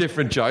a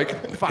different joke.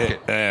 Fuck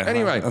it.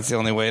 Anyway. That's the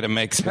only way to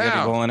make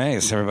spaghetti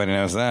bolognese. Everybody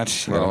knows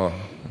that. Oh,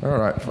 all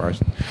right,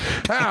 Forrest.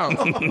 How?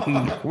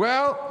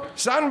 Well...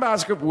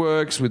 Sunbasket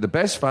works with the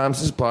best farms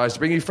and suppliers to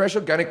bring you fresh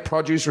organic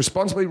produce,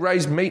 responsibly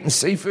raised meat and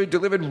seafood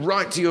delivered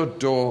right to your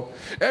door.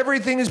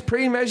 Everything is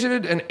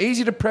pre-measured and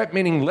easy to prep,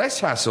 meaning less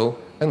hassle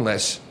and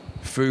less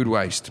food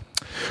waste.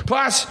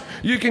 Plus,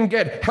 you can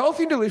get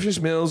healthy,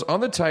 delicious meals on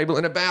the table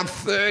in about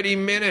 30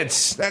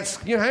 minutes. That's,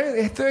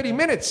 30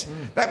 minutes.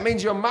 That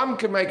means your mum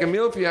can make a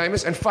meal for you,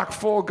 Amos, and fuck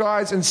 4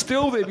 guys and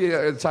still be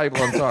at the table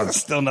on time.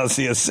 Still not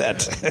see a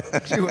set.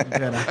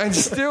 And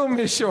still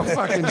miss your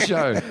fucking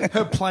show.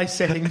 Her place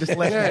setting just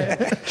left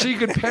there. She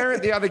could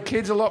parent the other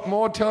kids a lot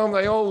more, tell them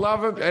they all love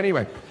her.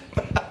 Anyway.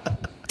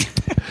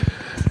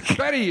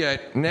 Better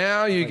yet,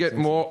 now you get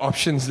more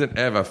options than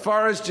ever.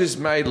 Forrest just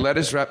made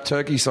lettuce-wrapped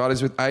turkey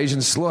sliders with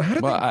Asian slaw. How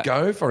did they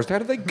go, Forrest? How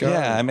did they go?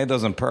 Yeah, I made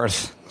those in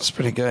Perth. It's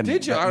pretty good.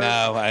 Did you?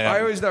 I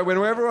always know.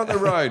 Whenever we're on the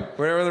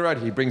road,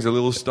 he brings a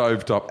little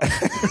stovetop.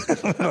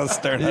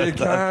 You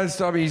can't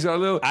stop. He's got a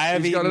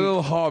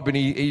little hob, and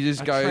he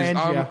just goes,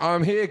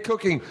 I'm here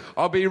cooking.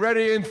 I'll be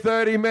ready in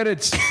 30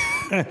 minutes.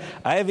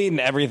 I have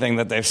eaten everything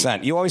that they've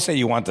sent. You always say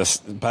you want this,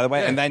 by the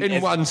way, and then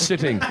in one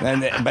sitting.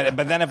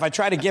 But then if I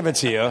try to give it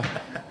to you,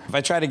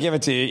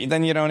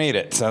 then you don't eat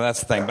it. So that's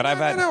the thing. But I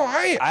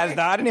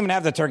didn't even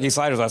have the turkey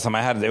sliders last time.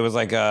 It was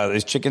like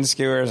these chicken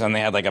skewers, and they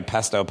had like a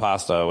pesto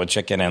pasta with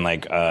chicken and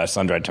like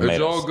sun-dried tomatoes.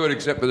 It's all good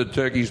except for the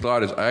turkey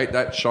sliders. I ate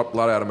that shot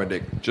blood out of my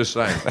dick. Just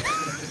saying.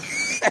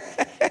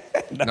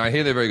 No, I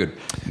hear they're very good.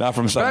 Not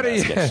from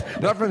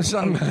Sunbasket. Not from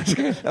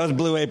Sunbasket. That was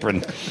Blue Apron.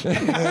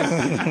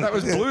 That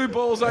was Blue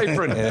Ball's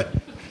apron. Yeah.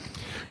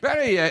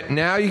 Better yet,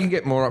 now you can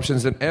get more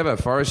options than ever.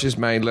 Forrest just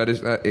made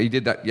lettuce. He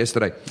did that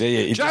yesterday.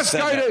 Yeah. Just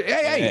go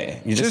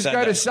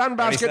to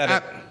Sunbasket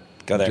app.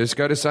 Go there. Just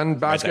go to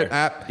Sunbasket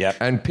app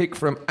and pick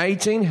from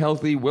 18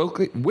 healthy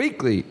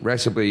weekly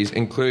recipes,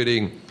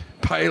 including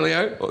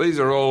paleo. Well, these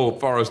are all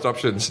Forrest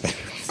options.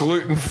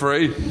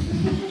 Gluten-free,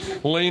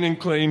 lean and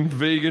clean,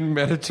 vegan,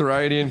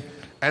 Mediterranean,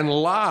 and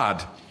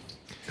lard.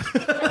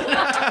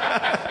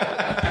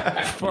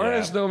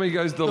 Forrest normally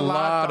goes the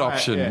lard diet,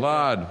 option. Yeah.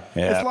 Lard.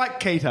 Yeah. It's like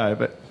keto,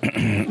 but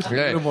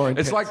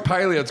it's like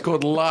paleo. It's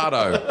called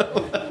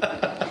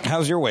lardo.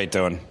 How's your weight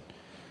doing?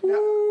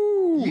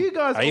 You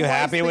guys are you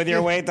happy with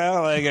your weight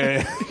though? Like,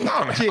 no,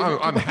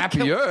 I'm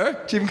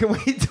happier. Jim, can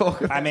we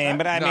talk about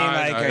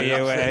are you?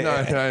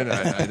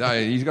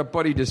 No. He's got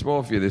body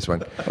dysmorphia. This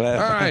one. All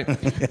right.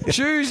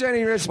 Choose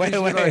any recipe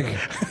you like.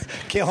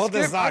 Can't hold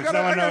this lock. I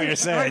don't know what you're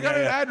saying. I got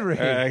an ad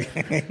read.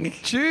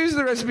 Choose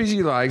the recipes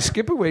you like.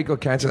 Skip a week or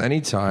cancel any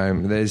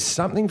time. There's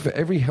something for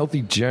every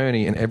healthy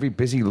journey and every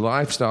busy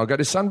lifestyle. Go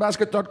to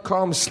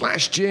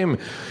sunbasket.com/Jim.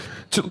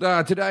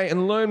 Today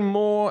and learn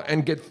more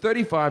and get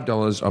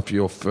 $35 off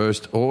your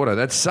first order.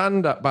 That's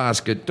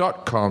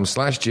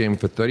sunbasket.com/Jim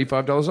for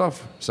 $35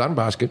 off.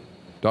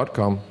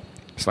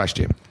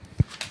 Sunbasket.com/Jim.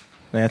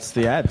 That's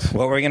the ads.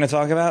 What were we going to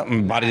talk about?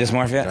 Body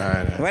dysmorphia?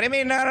 No. What do you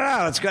mean? No.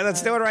 Let's go.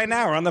 Let's do it right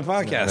now. We're on the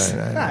podcast.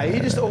 No,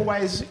 you just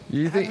always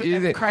you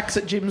think cracks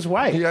at Jim's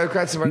way. Yeah,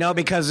 cracks at my No,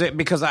 because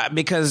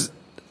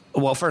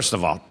well, first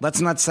of all,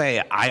 let's not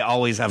say I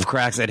always have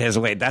cracks at his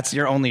weight. That's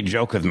your only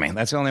joke with me.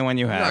 That's the only one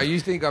you have. No, you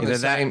think I'm the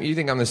same. You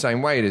think I'm the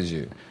same weight as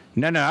you.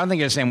 No, I don't think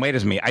you're the same weight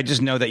as me. I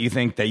just know that you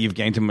think that you've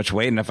gained too much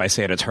weight, and if I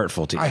say it, it's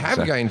hurtful to you. I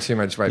have gained too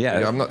much weight.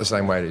 Yeah. I'm not the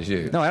same weight as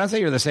you. No, I don't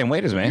think you're the same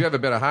weight as me. You have a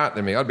better heart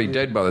than me. I'd be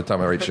dead by the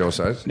time I reach your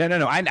size.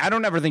 No. I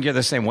don't ever think you're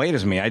the same weight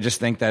as me. I just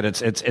think that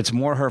it's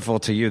more hurtful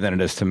to you than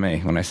it is to me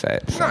when I say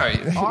it. So.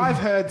 No. I've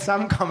heard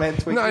some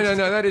comments. No,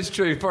 that is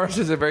true. Forrest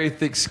has a very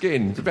thick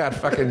skin. It's about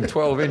fucking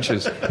 12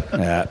 inches.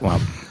 Yeah, well.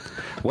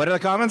 What are the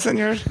comments in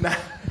yours? Nah.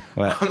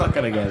 Well, I'm not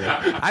going to go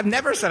there. I've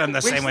never said I'm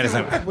the same weight as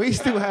him. We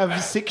still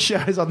have 6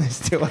 shows on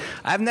this tour.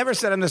 I've never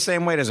said I'm the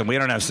same weight as him. We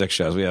don't have 6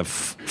 shows. We have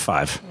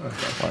 5.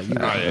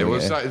 Okay. Well,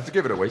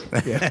 give it a week.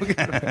 Yeah.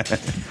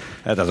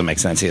 That doesn't make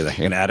sense either. You're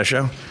going to add a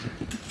show?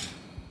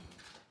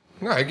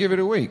 No, give it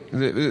a week.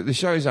 The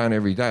shows aren't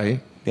every day.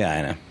 Yeah,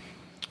 I know.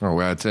 Oh,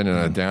 wow, it's ending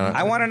on a downer.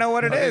 I want to know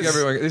what it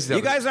is.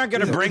 You guys aren't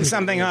going to bring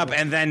something up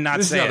and then not say it.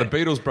 This is how the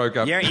Beatles broke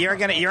up. You're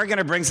going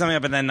to bring something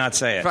up and then not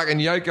say it. Fucking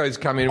Yoko's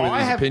come in with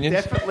his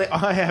opinions.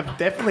 I have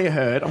definitely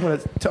heard. I'm going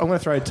to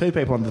throw two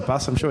people under the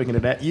bus. I'm sure we can do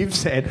that. You've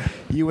said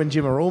you and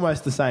Jim are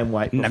almost the same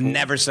weight. I've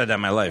never said that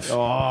in my life. Oh.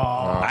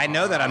 I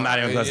know that I'm not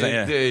even close to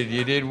that.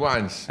 You did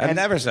once. I've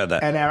never said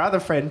that. And our other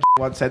friend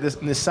once said this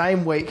in the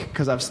same week,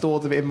 because I've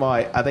stored them in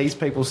my Are These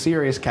People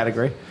Serious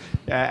category.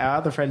 Our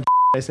other friend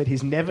said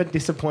he's never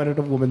disappointed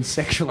a woman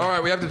sexually. All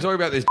right, we have to talk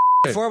about this.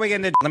 Before we get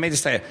into, let me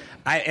just tell you,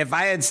 if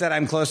I had said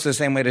I'm close to the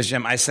same weight as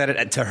Jim, I said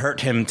it to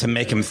hurt him, to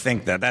make him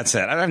think that. That's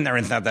it. I've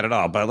never thought that at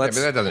all. But but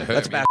that doesn't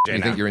hurt me.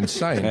 You think you're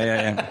insane?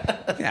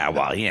 Yeah.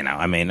 Well,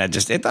 I mean,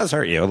 it does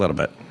hurt you a little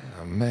bit.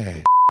 Oh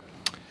man,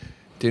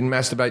 didn't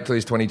masturbate till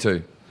he's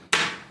 22.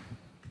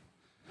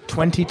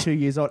 22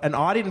 years old, and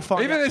I didn't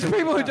find. Even there's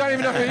people who don't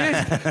even know who he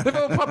is. They've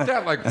all popped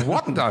out like,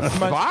 what the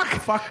fuck?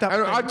 Fucked up.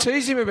 And I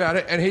tease him about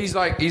it, and he's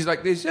like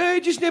this. Hey, I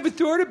just never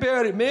thought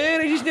about it, man.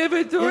 I just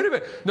never thought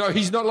about it. No,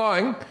 he's not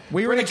lying.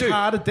 We were in a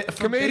car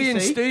comedian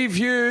DC. Steve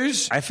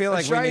Hughes. I feel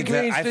like we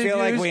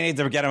need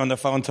to get him on the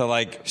phone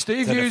to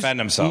Steve to Hughes defend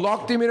himself.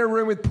 Locked him in a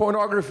room with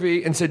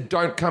pornography and said,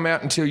 "Don't come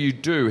out until you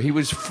do." He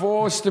was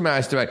forced to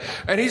masturbate,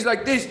 and he's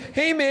like this.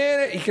 Hey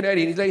man, he's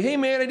Canadian. He's like, hey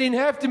man, I didn't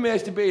have to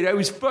masturbate. I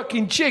was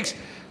fucking chicks.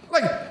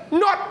 Like,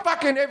 not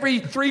fucking every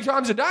 3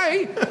 times a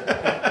day.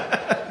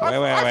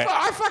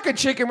 I fuck a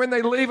chick, and when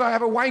they leave, I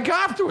have a wank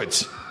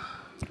afterwards.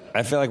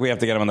 I feel like we have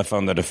to get him on the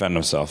phone to defend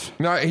himself.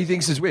 No, he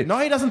thinks it's weird. No,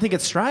 he doesn't think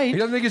it's strange. He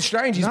doesn't think it's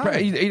strange. He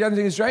doesn't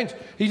think it's strange.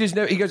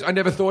 He goes, I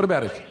never thought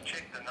about it.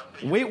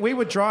 We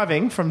were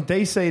driving from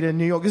DC to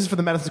New York. This is for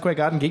the Madison Square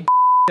Garden gig.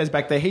 Goes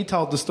back there. He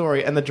told the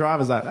story, and the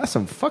driver's like, "That's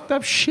some fucked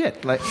up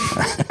shit." Like,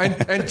 and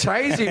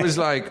Tazy was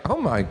like, "Oh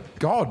my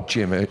god,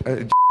 Jim,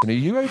 are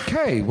you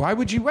okay? Why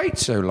would you wait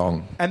so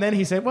long?" And then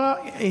he said, "Well,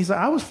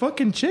 I was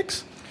fucking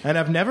chicks, and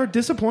I've never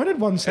disappointed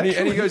one sexually."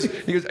 And he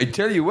goes, "I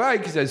tell you why,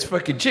 because I was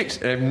fucking chicks,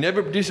 and I've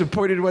never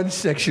disappointed one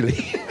sexually."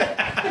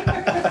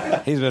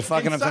 He's been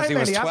fucking up since he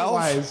was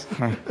 12.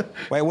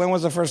 Wait, when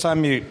was the first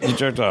time you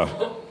jerked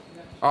off?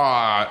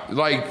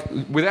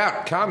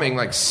 Without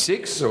coming,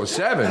 6 or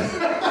 7.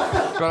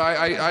 But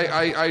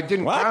I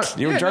didn't. What?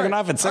 You were jerking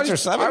off at 6 or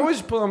 7? I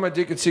was pulling my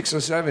dick at 6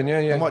 or 7. Yeah.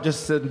 And what?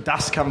 Just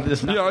dust come to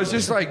this? I was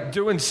just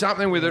doing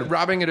something with it,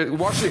 rubbing it,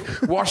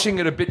 washing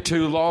it a bit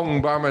too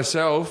long by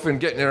myself,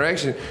 and getting an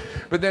erection.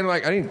 But then, I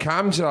didn't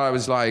come till I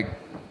was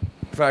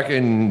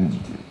fucking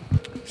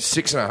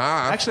 6.5.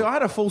 Actually, I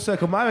had a full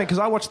circle moment because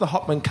I watched the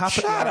Hopman Cup.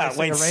 Shut up!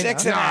 Wait,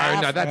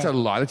 6.5? No, that's a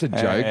lie. That's a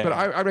joke. But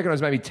I reckon I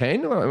was maybe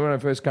 10 when I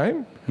first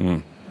came.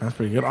 That's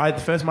pretty good. My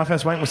first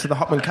wank was to the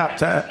Hopman Cup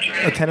to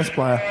a tennis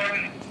player,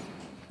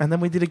 and then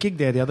we did a gig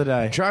there the other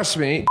day. Trust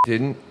me,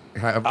 didn't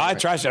have. I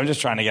trust you. I'm just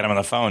trying to get him on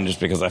the phone just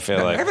because I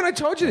feel like. Haven't I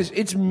told you this?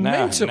 It's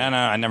mental. No,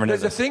 I never knew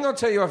this. There's a thing I'll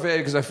tell you off air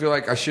because I feel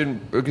like I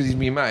shouldn't, because he's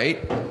my mate.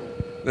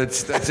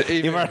 That's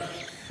even.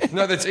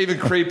 No, that's even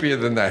creepier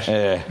than that.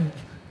 Yeah.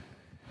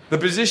 The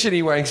position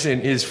he wanks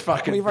in is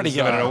fucking. We've already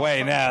given it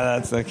away now.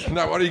 That's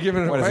no. What are you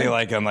giving it away? What is he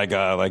like on like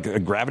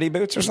gravity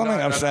boots or something?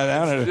 Upside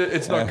down.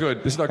 It's not good.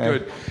 It's not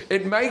good.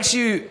 It makes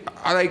you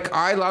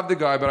I love the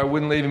guy, but I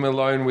wouldn't leave him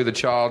alone with a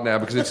child now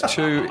because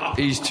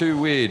he's too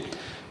weird.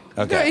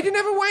 Okay. No, he didn't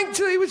have a wank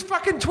till he was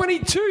fucking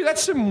 22.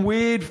 That's some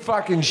weird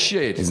fucking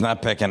shit. He's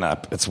not picking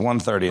up. It's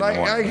 1:30 in the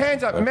morning.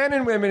 Hands up, men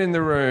and women in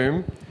the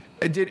room.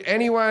 Did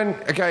anyone?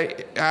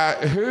 Okay,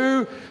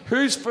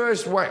 whose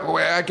first wank?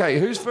 Okay,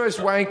 whose first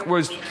wank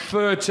was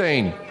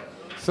 13?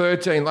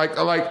 13, like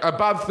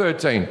above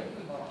 13,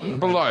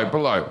 below.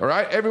 All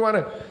right,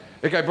 everyone.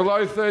 Okay,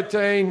 below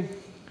 13.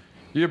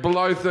 You're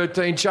below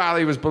 13.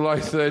 Charlie was below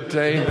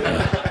 13.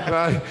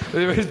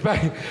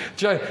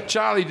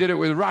 Charlie did it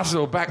with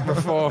Russell back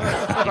before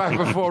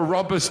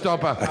Romper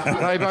Stopper.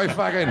 They both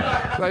fucking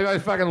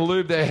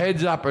lubed their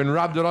heads up and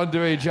rubbed it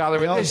onto each other.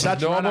 This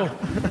is normal.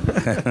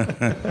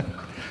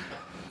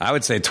 I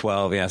would say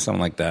 12, yeah,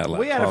 something like that.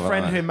 We had a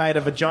friend who made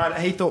a vagina.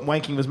 He thought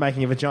wanking was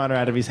making a vagina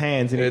out of his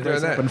hands, and he'd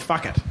dress up and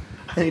fuck it.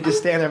 And he'd just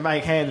stand there and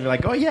make hands and be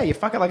like, "Oh yeah, you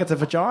fuck it like it's a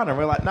vagina." And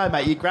we're like, "No,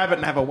 mate, you grab it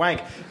and have a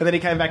wank." And then he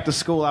came back to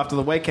school after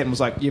the weekend and was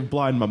like, "You've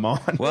blown my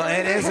mind." Well,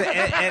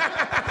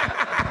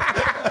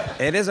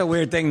 it is a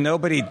weird thing.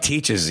 Nobody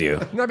teaches you.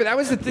 No, but that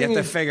was the thing. You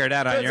have to figure it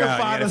out on your own.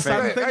 I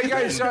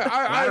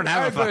don't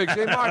have a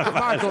father.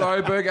 Michael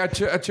Oberg,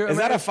 is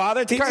that a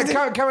father teaching?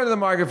 Come into the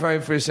microphone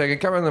for a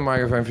second.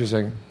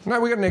 No,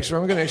 we got an extra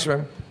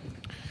one.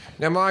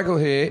 Now, Michael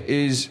here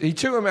he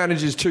tour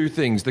manages 2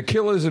 things: the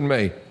Killers and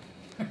me.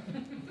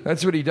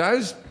 That's what he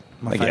does.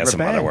 I think he has some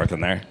other work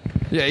in there.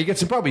 Yeah, he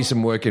gets probably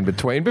some work in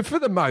between, but for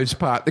the most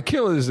part, the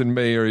Killers and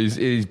me are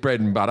his bread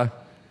and butter.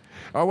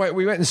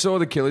 We went and saw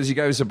the Killers. He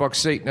gave us a box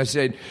seat,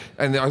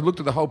 and I looked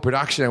at the whole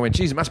production. I went,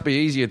 "Geez, it must be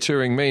easier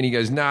touring me." And he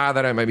goes, "Nah,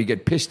 they don't make me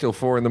get pissed till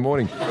 4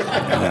 a.m.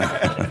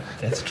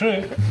 That's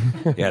true.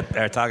 Yeah,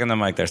 they're talking to the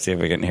mic there. See if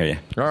we can hear you.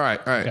 All right.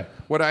 Okay.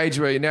 What age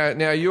were you?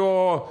 Now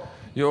you're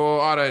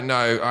I don't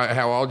know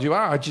how old you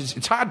are.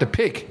 It's hard to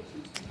pick.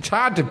 It's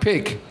hard to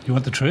pick. You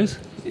want the truth?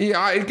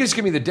 Yeah, just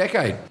give me the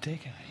decade.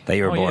 That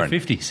you were born. Yeah,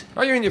 50s.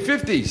 Oh, you're in your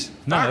 50s?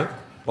 No.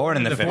 Born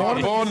in the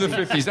 50s. Born in the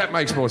 50s. That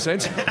makes more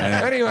sense.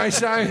 Anyway,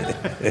 so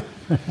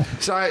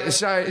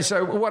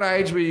what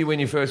age were you when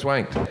you first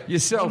wanked?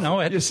 Yourself,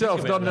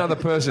 yourself, not another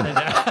person. Oh,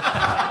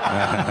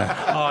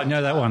 I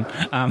know that one.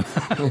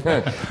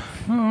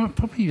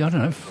 Probably, I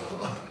don't know,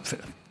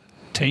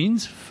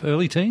 teens,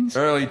 early teens.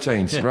 Early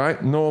teens,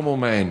 right? Normal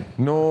man.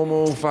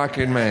 Normal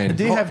fucking man.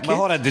 Do you have kids? Well,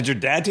 hold on. Did your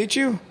dad teach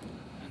you?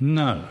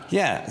 No.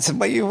 Yeah. So,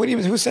 but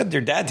who said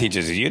your dad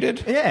teaches you? You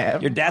did? Yeah.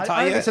 Your dad taught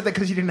I you? only said that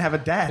because you didn't have a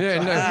dad.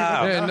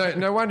 Yeah,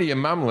 no wonder your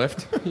mum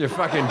left. Your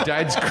fucking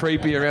dad's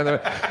creepy around the...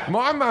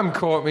 My mum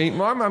caught me.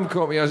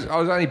 I was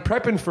only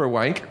prepping for a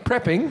wank.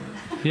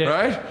 Yeah.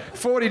 Right?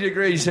 40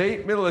 degrees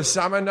heat, middle of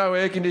summer, no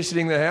air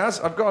conditioning in the house.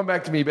 I've gone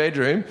back to my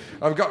bedroom.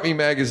 I've got my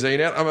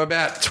magazine out. I'm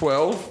about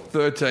 12,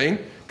 13.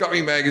 Got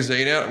my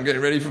magazine out. I'm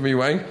getting ready for me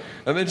wank.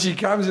 And then she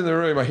comes in the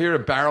room. I hear her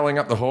barreling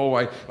up the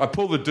hallway. I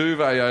pull the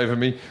duvet over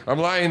me. I'm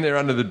laying there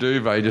under the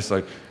duvet just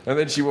like... And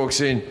then she walks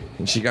in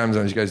and she comes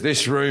on and she goes,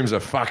 "This room's a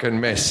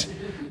fucking mess.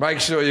 Make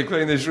sure you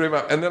clean this room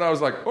up." And then I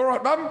was like, "All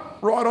right, Mum,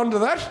 right onto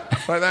that."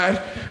 Like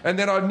that. And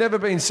then I'd never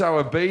been so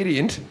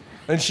obedient.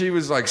 And she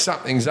was like,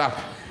 "Something's up."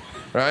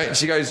 Right? And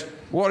she goes,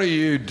 "What are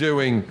you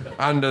doing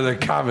under the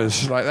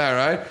covers?" Like that,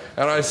 right?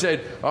 And I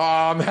said, "Oh,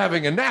 I'm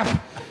having a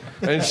nap."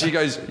 And she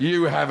goes,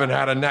 "You haven't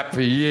had a nap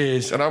for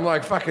years." And I'm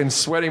like fucking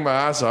sweating my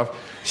ass off.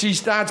 She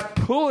starts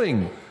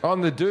pulling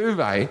on the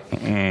duvet.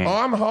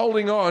 I'm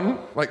holding on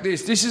like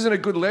this. This isn't a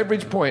good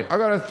leverage point. I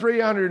got a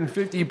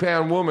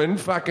 350-pound woman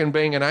fucking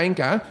being an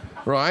anchor,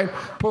 right?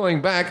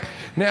 Pulling back.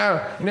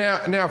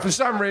 Now, for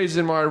some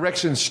reason, my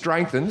erection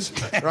strengthens,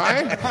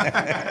 right?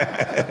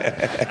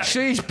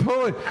 She's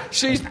pulling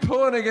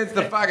against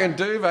the fucking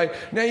duvet.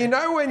 Now, you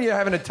know when you're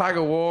having a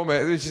tug-of-war,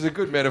 this is a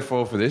good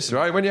metaphor for this,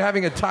 right? When you're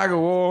having a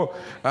tug-of-war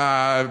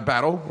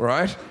battle,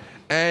 right?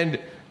 And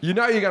you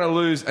know you're going to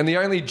lose, and the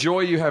only joy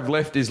you have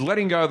left is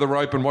letting go of the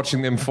rope and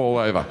watching them fall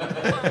over,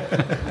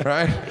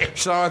 right?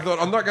 So I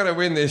thought, I'm not going to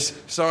win this,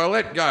 so I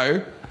let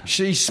go.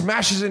 She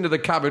smashes into the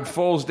cupboard,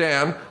 falls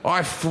down.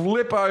 I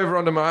flip over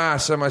onto my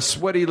ass, so my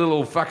sweaty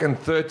little fucking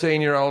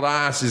 13-year-old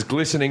ass is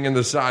glistening in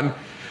the sun.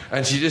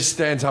 And she just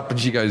stands up and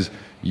she goes,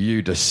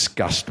 "You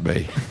disgust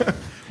me."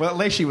 Well, at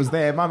least she was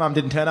there. My mum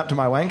didn't turn up to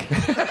my wank.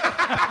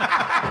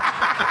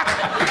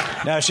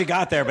 No, she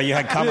got there, but you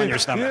had cum on your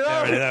stomach. You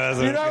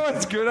know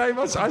what's good,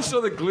 Amos? I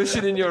saw the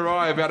glisten in your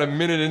eye about a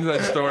minute into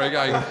that story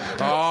going,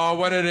 "Oh,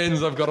 when it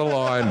ends, I've got a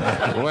line.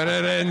 When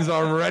it ends,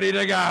 I'm ready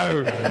to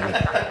go."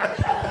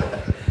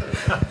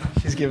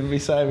 She's given me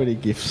so many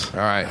gifts. All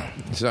right.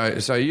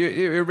 So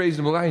you're a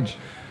reasonable age.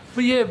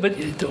 But yeah, but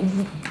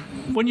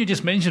when you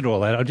just mentioned all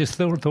that, I just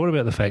thought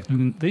about the fact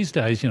that these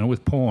days,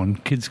 with porn,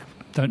 kids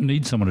don't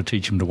need someone to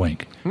teach them to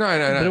wank. No.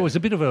 But it was a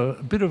bit of a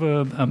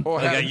or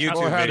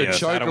how to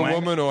choke a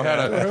woman, or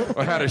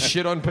how to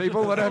shit on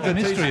people. They don't have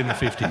to history in the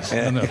 50s,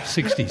 and the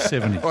 60s,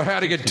 70s. Or how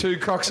to get two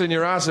cocks in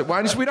your ass at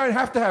once. We don't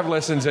have to have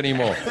lessons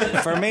anymore.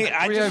 For me,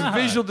 we have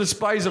visual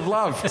displays of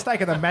love. It's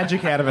taking the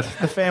magic out of it.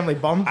 The family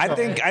bomb. I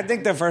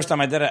think the first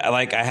time I did it,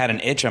 like I had an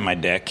itch on my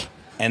dick,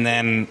 and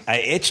then I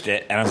itched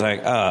it, and I was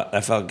like, "Oh,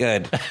 that felt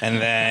good," and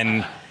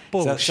then.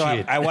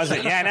 So I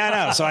wasn't.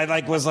 Yeah, no. So I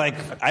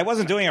I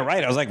wasn't doing it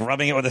right. I was like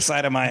rubbing it with the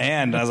side of my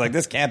hand. I was like,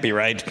 this can't be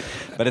right,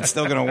 but it's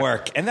still going to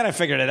work. And then I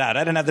figured it out.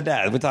 I didn't have the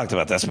dad. We talked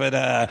about this, but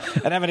I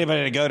didn't have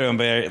anybody to go to him.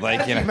 But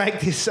How did you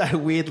make this so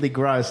weirdly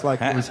gross? Like,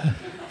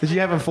 did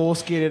you have a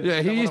foreskin?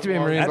 Yeah, he used to be a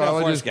marine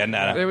biologist.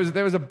 No.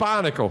 There was a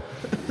barnacle.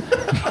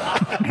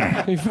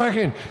 He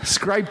fucking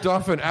scraped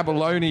off an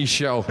abalone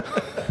shell.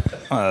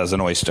 Oh, that was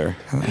an oyster.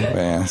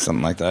 Yeah,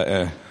 something like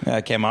that. Yeah,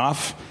 it came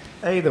off.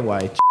 Either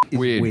way,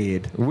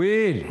 weird.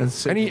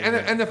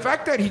 And the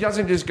fact that he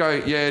doesn't just go,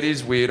 "Yeah, it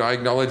is weird, I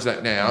acknowledge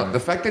that now." The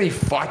fact that he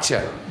fights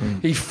you.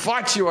 He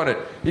fights you on it.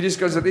 He just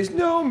goes like this,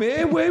 "No,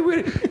 man,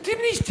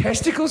 didn't his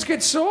testicles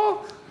get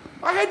sore?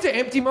 I had to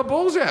empty my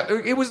balls out.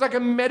 It was like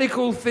a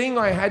medical thing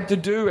I had to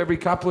do every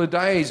couple of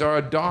days or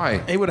I'd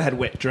die." He would have had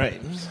wet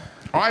dreams.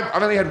 I've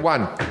only had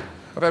one.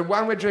 I've had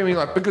one wet dream in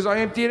life because I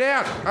empty it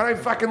out. I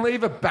don't fucking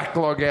leave a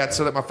backlog out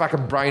so that my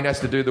fucking brain has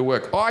to do the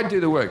work. I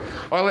do the work.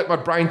 I let my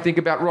brain think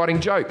about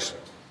writing jokes.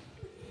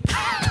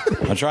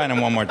 I'll try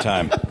them one more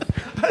time. I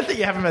don't think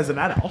you have him as an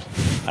adult.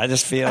 I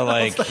just feel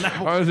like...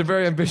 I was a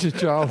very ambitious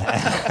child.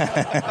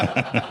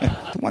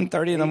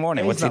 1:30 in the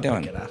morning. What's he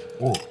doing?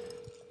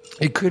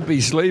 He could be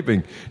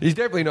sleeping. He's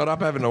definitely not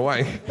up having a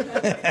wank.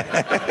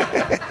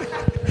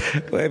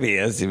 Maybe he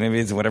is. Maybe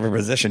it's whatever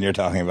position you're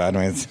talking about.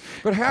 I mean,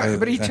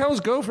 but he tells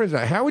girlfriends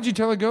that. How would you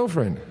tell a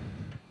girlfriend?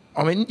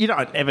 I mean, you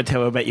don't ever tell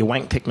her about your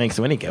wank techniques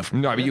to any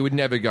girlfriend. No, but you would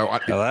never go...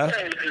 Hello?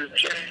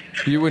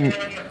 You wouldn't...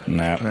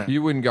 No.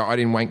 You wouldn't go, "I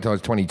didn't wank till I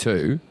was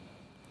 22.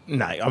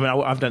 No, I mean,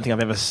 I don't think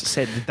I've ever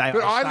said the day.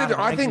 But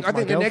I think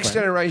the next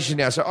generation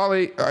now. So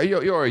Ollie,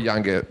 you're a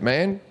younger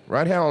man,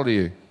 right? How old are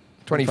you?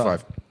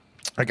 25.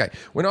 Okay.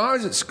 When I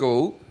was at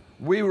school,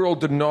 we were all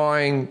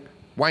denying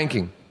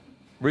wanking.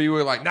 Where you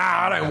were like,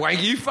 nah, I don't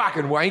wank. You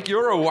fucking wank.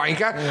 You're a wanker.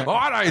 Yeah.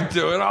 I don't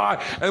do it.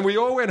 And we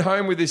all went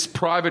home with this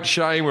private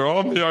shame where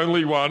I'm the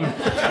only one.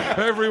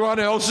 Everyone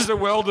else is a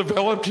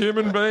well-developed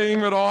human being,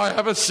 but I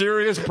have a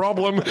serious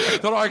problem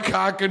that I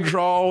can't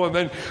control. And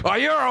then,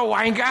 you're a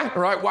wanker,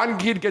 right? One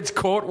kid gets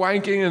caught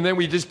wanking, and then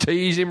we just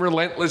tease him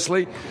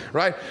relentlessly,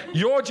 right?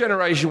 Your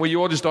generation, were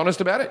you all just honest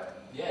about it?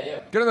 Yeah.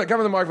 Come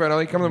to the microphone,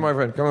 Ollie. Come to the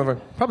microphone. Come to the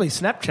phone. Probably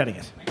Snapchatting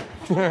it.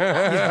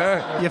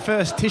 Your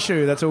first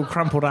tissue that's all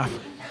crumpled up.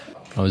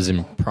 I was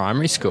in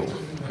primary school.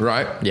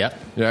 Right. Yeah.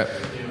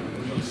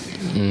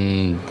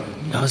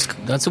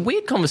 That's a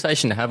weird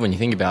conversation to have when you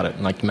think about it.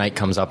 Like, mate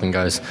comes up and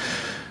goes,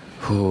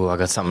 "Ooh, I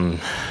got something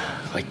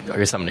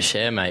to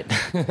share, mate."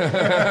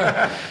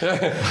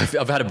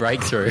 I've had a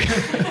breakthrough.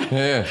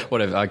 Yeah.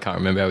 Whatever. I can't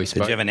remember how we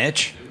spoke. Did you have an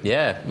itch?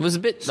 Yeah. It was a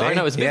bit. See? I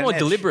know. It was a bit more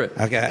deliberate.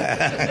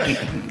 Okay.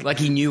 Like,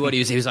 he knew what he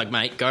was. He was like,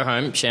 "Mate, go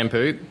home,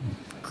 shampoo,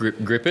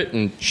 grip it,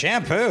 and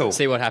shampoo.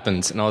 See what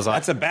happens." And I was like,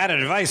 "That's a bad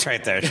advice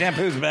right there.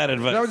 Shampoo's bad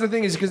advice." That was the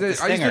thing, is because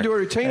I used to do a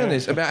routine on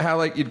this about how,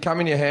 like, you'd come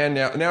in your hand.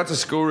 Now it's a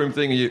schoolroom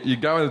thing. You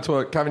go in the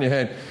toilet, come in your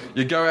hand.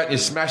 You go out and you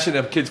smash it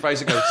in a kid's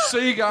face and go,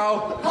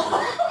 "Seagull."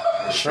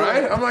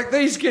 Right? I'm like,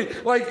 these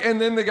kids, like,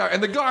 and then they go,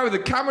 and the guy with the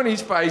cum in his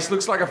face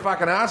looks like a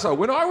fucking arsehole.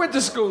 When I went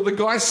to school, the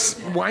guy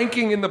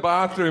wanking in the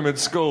bathroom at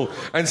school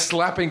and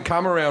slapping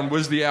cum around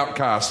was the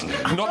outcast,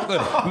 not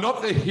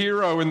the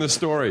hero in the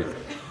story.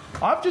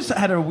 I've just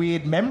had a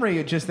weird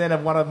memory just then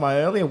of one of my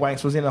earlier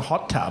wanks was in a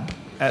hot tub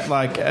at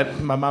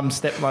my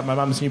mum's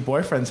new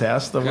boyfriend's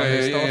house. The one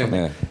who stole from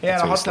me. He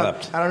had a hot tub,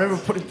 and I remember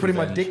putting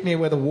my dick near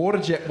where the water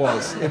jet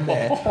was in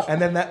there,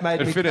 and then that made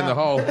me fit in the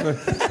hole.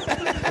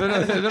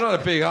 They're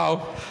not a big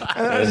hole.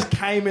 And then I just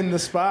came in the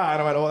spa,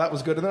 and I went, "Oh, that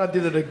was good." And then I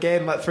did it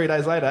again like 3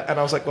 days later, and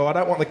I was like, "Well, I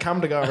don't want the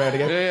cum to go around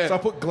again." Yeah. So I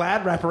put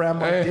Glad wrap around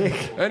my dick.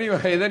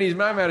 Anyway, then his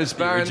mum had a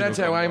spa, and that's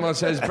how Amos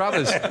has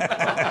brothers.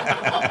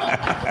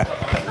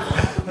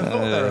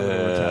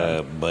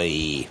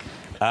 Boy.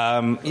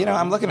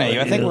 I'm looking at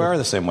you. I think we are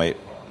the same weight.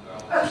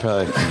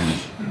 Probably.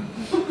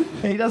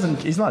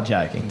 He's not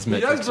joking.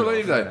 He does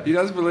believe that. He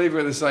does believe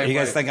we're the same weight. You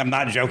guys think I'm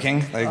not joking?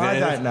 Like, I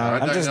don't know.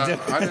 I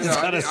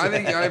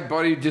think I have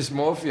body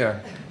dysmorphia.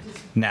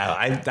 No,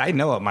 I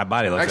know what my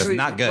body looks like. It's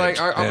not good.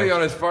 Like, I'll be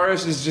honest,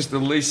 Forrest is just the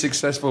least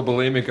successful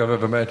bulimic I've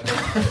ever met.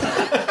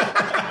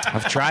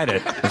 I've tried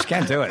it. I just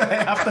can't do it.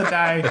 Half the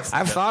day.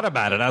 I've thought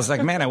about it. I was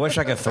like, man, I wish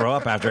I could throw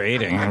up after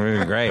eating. It would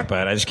be great,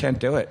 but I just can't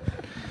do it.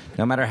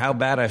 No matter how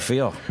bad I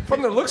feel.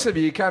 From the looks of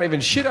you can't even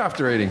shit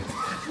after eating.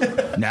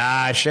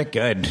 Nah, I shit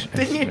good.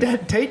 Didn't your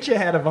dad teach you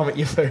how to vomit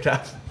your food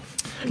up?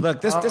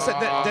 Look, this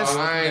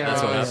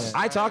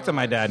I talk to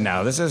my dad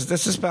now. This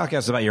podcast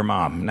is about your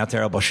mom, and how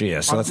terrible she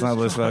is. So let's not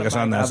lose focus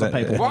on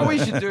that. What we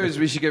should do is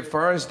we should get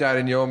Forrest's dad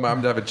and your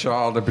mum to have a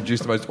child and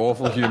produce the most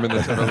awful human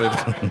that's ever lived.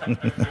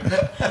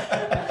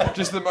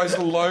 Just the most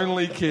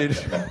lonely kid.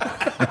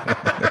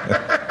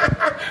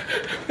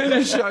 He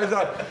just shows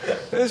up.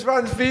 "This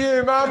one's for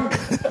you, Mum."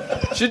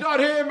 "She's not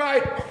here,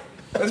 mate.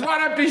 There's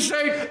one empty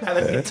seat."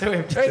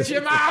 "It's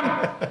your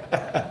mum.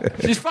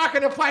 She's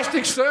fucking a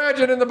plastic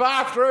surgeon in the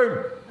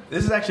bathroom."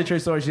 This is actually a true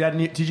story.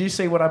 Did you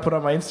see what I put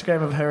on my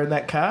Instagram of her in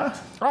that car?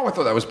 Oh, I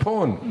thought that was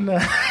porn. No.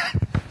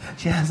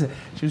 She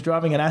was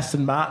driving an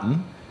Aston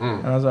Martin,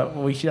 and I was like,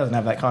 "Well, she doesn't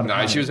have that kind of."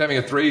 No, she was having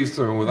a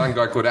threesome with one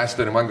guy called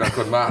Aston and one guy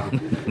called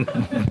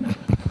Martin.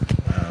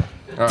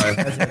 All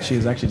right. She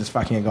was actually just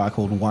fucking a guy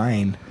called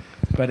Wayne,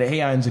 but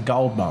he owns a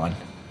gold mine.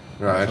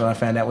 Right. That's what I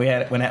found out.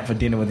 Went out for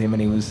dinner with him,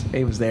 and he was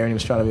there, and he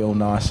was trying to be all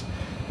nice.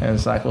 And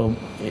it's like, well,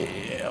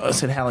 I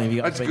said, "How long have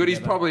you got?" That's good. He's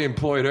probably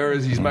employed her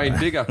as his main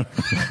digger.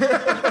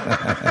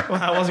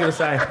 Well, I was going to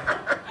say,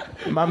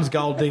 Mum's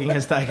gold digging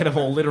has taken a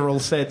more literal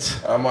sense.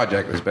 Oh, my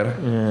Jack was better.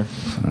 Yeah,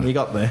 you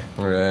got there.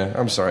 Yeah,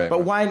 I'm sorry.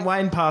 But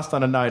Wayne passed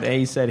on a note.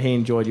 He said he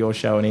enjoyed your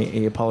show, and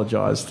he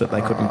apologised that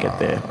they couldn't get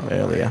there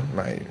earlier.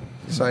 Mate,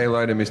 say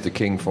hello to Mr.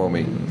 King for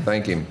me.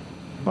 Thank him.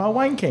 Well,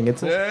 Wayne King.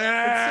 It's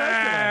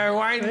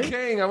Wayne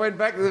King. I went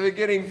back to the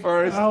beginning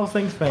for us. Oh,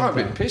 things been. I've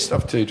been pissed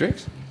off 2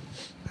 drinks.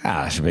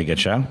 That should be a good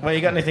show. Well,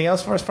 you got anything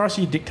else for us? For us,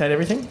 you dictate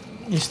everything.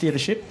 You steer the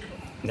ship.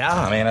 No,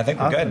 I mean, I think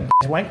we're good.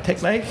 Wank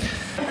technique.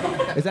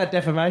 Is that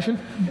defamation?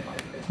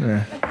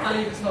 Yeah.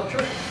 Only if it's not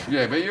true.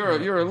 Yeah, but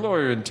you're a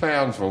lawyer in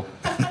Townsville.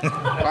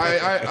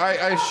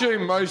 I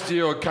assume most of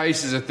your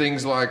cases are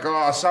things like,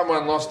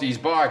 someone lost his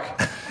bike.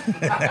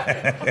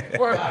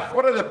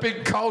 What are the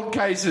big cold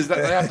cases that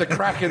they have to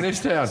crack in this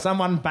town?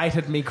 Someone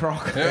baited me,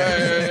 Croc.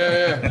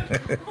 Yeah.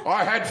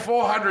 I had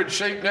 400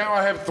 sheep, now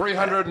I have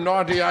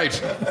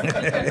 398.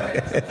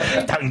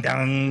 Dung,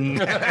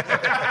 dung.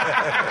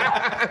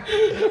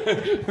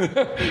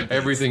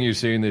 Everything you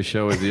see in this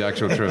show is the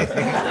actual truth.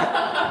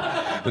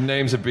 The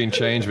names have been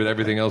changed, but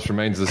everything else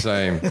remains the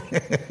same.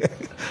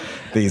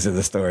 These are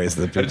the stories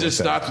that people It just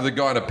starts with a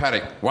guy in a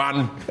paddock.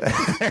 1,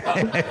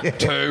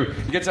 2.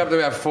 He gets up to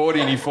about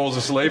 40 and he falls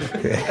asleep.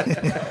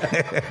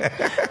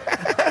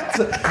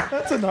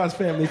 That's a nice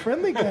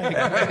family-friendly game.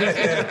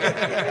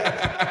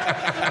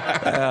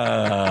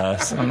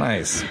 So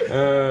nice.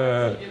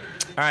 All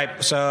right,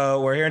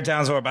 so we're here in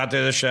Townsville. We're about to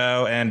do the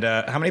show. And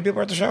how many people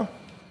are at the show?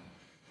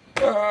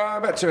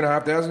 About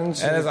 2,500. And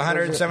there's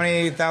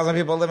 170,000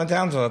 people live in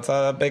Townsville.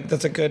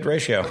 That's a good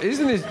ratio.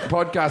 Isn't this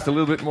podcast a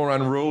little bit more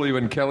unruly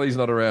when Kelly's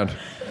not around?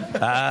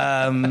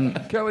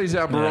 Kelly's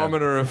our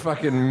barometer of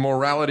fucking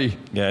morality.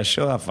 Yeah,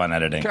 she'll have fun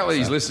editing.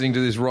 Kelly's listening to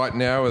this right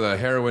now with a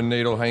heroin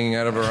needle hanging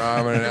out of her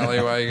arm in an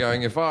alleyway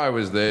going, if I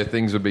was there,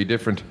 things would be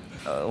different.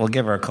 We'll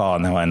give her a call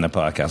and then we'll end the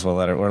podcast. We'll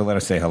let her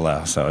say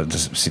hello, so it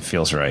just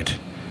feels right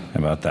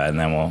about that. And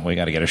then we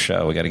got to get a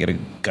show. We got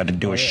to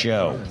do a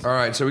show. All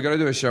right, so we got to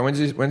do a show. When's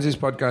this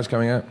podcast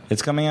coming out?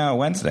 It's coming out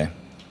Wednesday.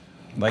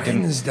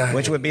 Wednesday.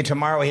 Which would be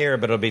tomorrow here,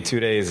 but it'll be 2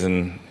 days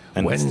in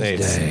Wednesday.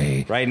 the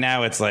States. Right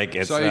now, it's like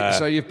it's.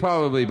 So you've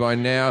probably by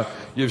now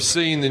you've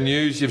seen the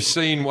news. You've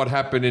seen what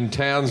happened in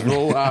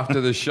Townsville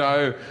after the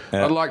show.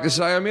 Yeah. I'd like to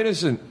say I'm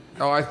innocent.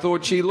 Oh, I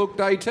thought she looked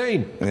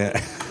 18.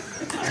 Yeah.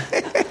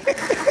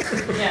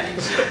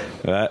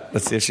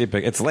 Let's see if she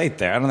pick. It's late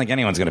there. I don't think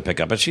anyone's going to pick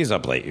up, but she's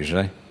up late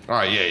usually.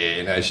 Oh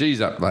yeah. She's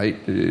up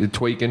late,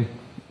 tweaking.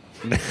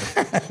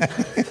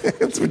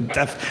 It's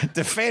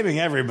defaming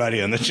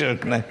everybody on the show.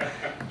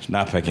 She's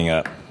not picking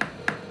up.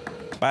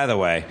 By the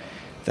way,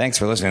 thanks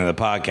for listening to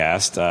the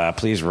podcast.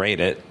 Please rate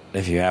it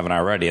if you haven't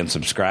already and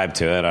subscribe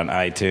to it on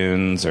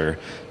iTunes or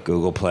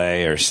Google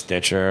Play or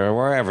Stitcher or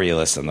wherever you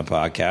listen to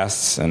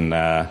podcasts.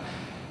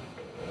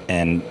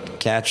 And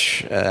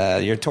catch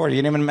your tour. You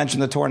didn't even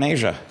mention the tour in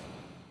Asia.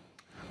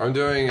 I'm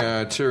doing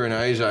a tour in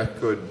Asia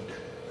called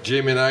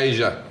Jim in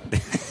Asia.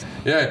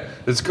 Yeah,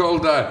 it's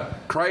called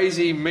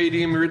Crazy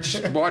Medium Rich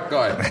White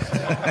Guy.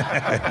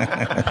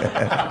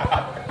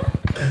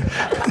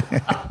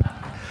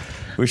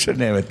 We should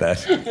name it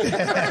that.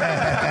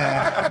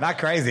 Not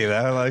crazy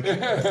though, like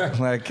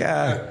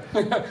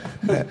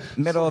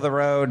middle of the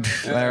road.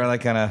 They're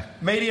like kind of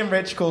medium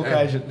rich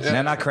Caucasians. Yeah.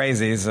 No, not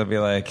crazies. They'll be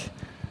like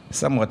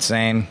somewhat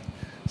sane.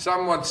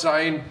 Somewhat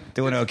sane.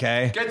 Doing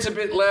okay. Gets a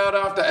bit loud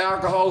after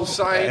alcohol.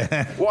 Sane.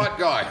 White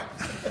guy.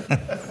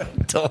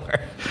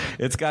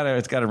 It's got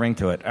a ring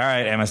to it. All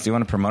right, Amos, do you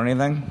want to promote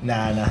anything?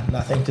 Nah,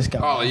 nothing. Just go.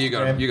 Oh, you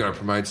got to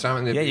promote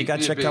something. Yeah, you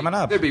got shit coming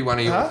up. There'd be one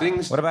of your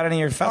things. What about any of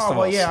your festivals?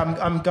 Oh, well, yeah,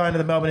 I'm going to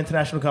the Melbourne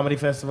International Comedy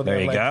Festival. There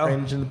you go.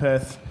 Fringe and the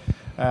Perth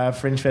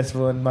Fringe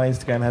Festival, and my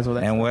Instagram has all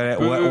that. And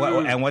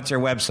what's your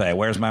website?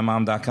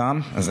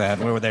 Where'smymom.com? Is that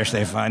where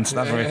they find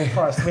stuff?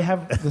 Forrest, we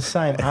have the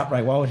same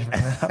outright. Why would you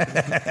bring that up?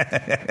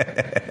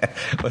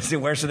 Let's see,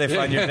 where should they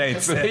find your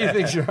dates? But he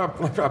thinks your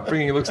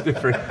upbringing looks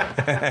different.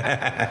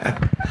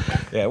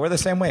 Yeah, we're the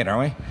same weight,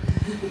 aren't we?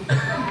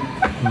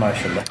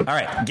 Emotionally. All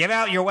right, give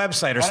out your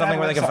website or something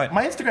where they can find.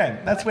 My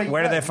Instagram. That's where.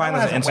 Where do they find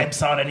us?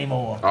 Website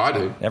anymore? Oh, I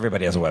do.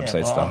 Everybody has a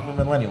website still.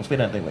 We're millennials. We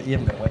don't do it. You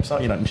haven't got a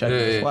website. You don't show.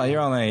 Yeah. Well, you're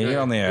only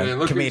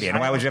a comedian.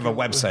 Why would you have a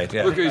website?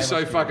 Yeah. Look who's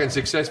so fucking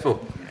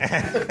successful. No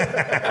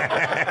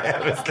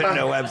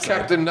website.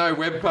 Captain No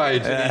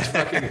webpage.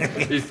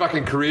 And his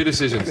fucking career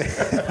decisions.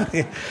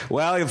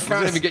 Well, you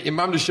can't even get your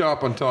mum to show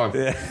up on time.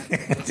 Yeah.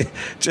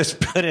 Just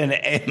put in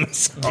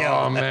Amos Gill.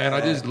 Oh man,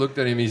 I just looked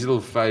at him. His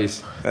little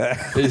face.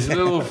 His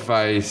little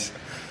face.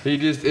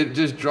 It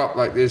just dropped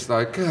like this,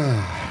 like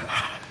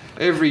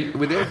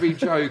with every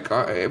joke,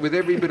 with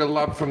every bit of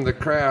love from the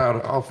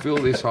crowd, I'll fill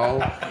this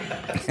hole.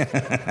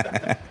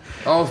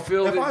 I'll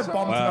fill this. If I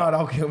bomb tonight,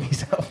 I'll kill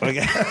myself.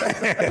 Okay.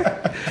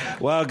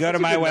 Well, go to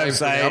my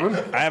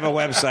website. I have a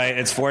website.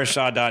 It's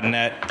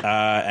forrestshaw.net,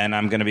 and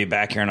I'm going to be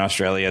back here in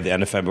Australia at the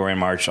end of February and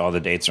March. All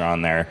the dates are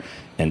on there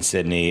in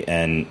Sydney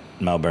and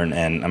Melbourne,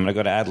 and I'm going to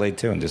go to Adelaide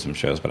too and do some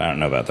shows, but I don't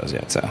know about those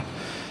yet. So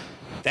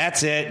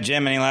that's it.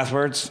 Jim, any last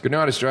words? Good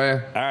night,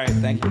 Australia. All right,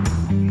 thank you.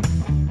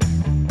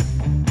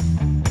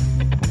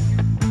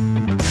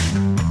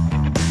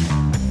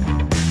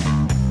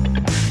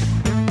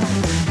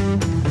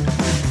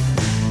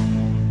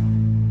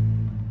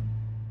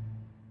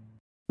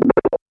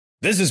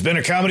 This has been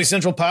a Comedy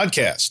Central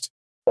podcast.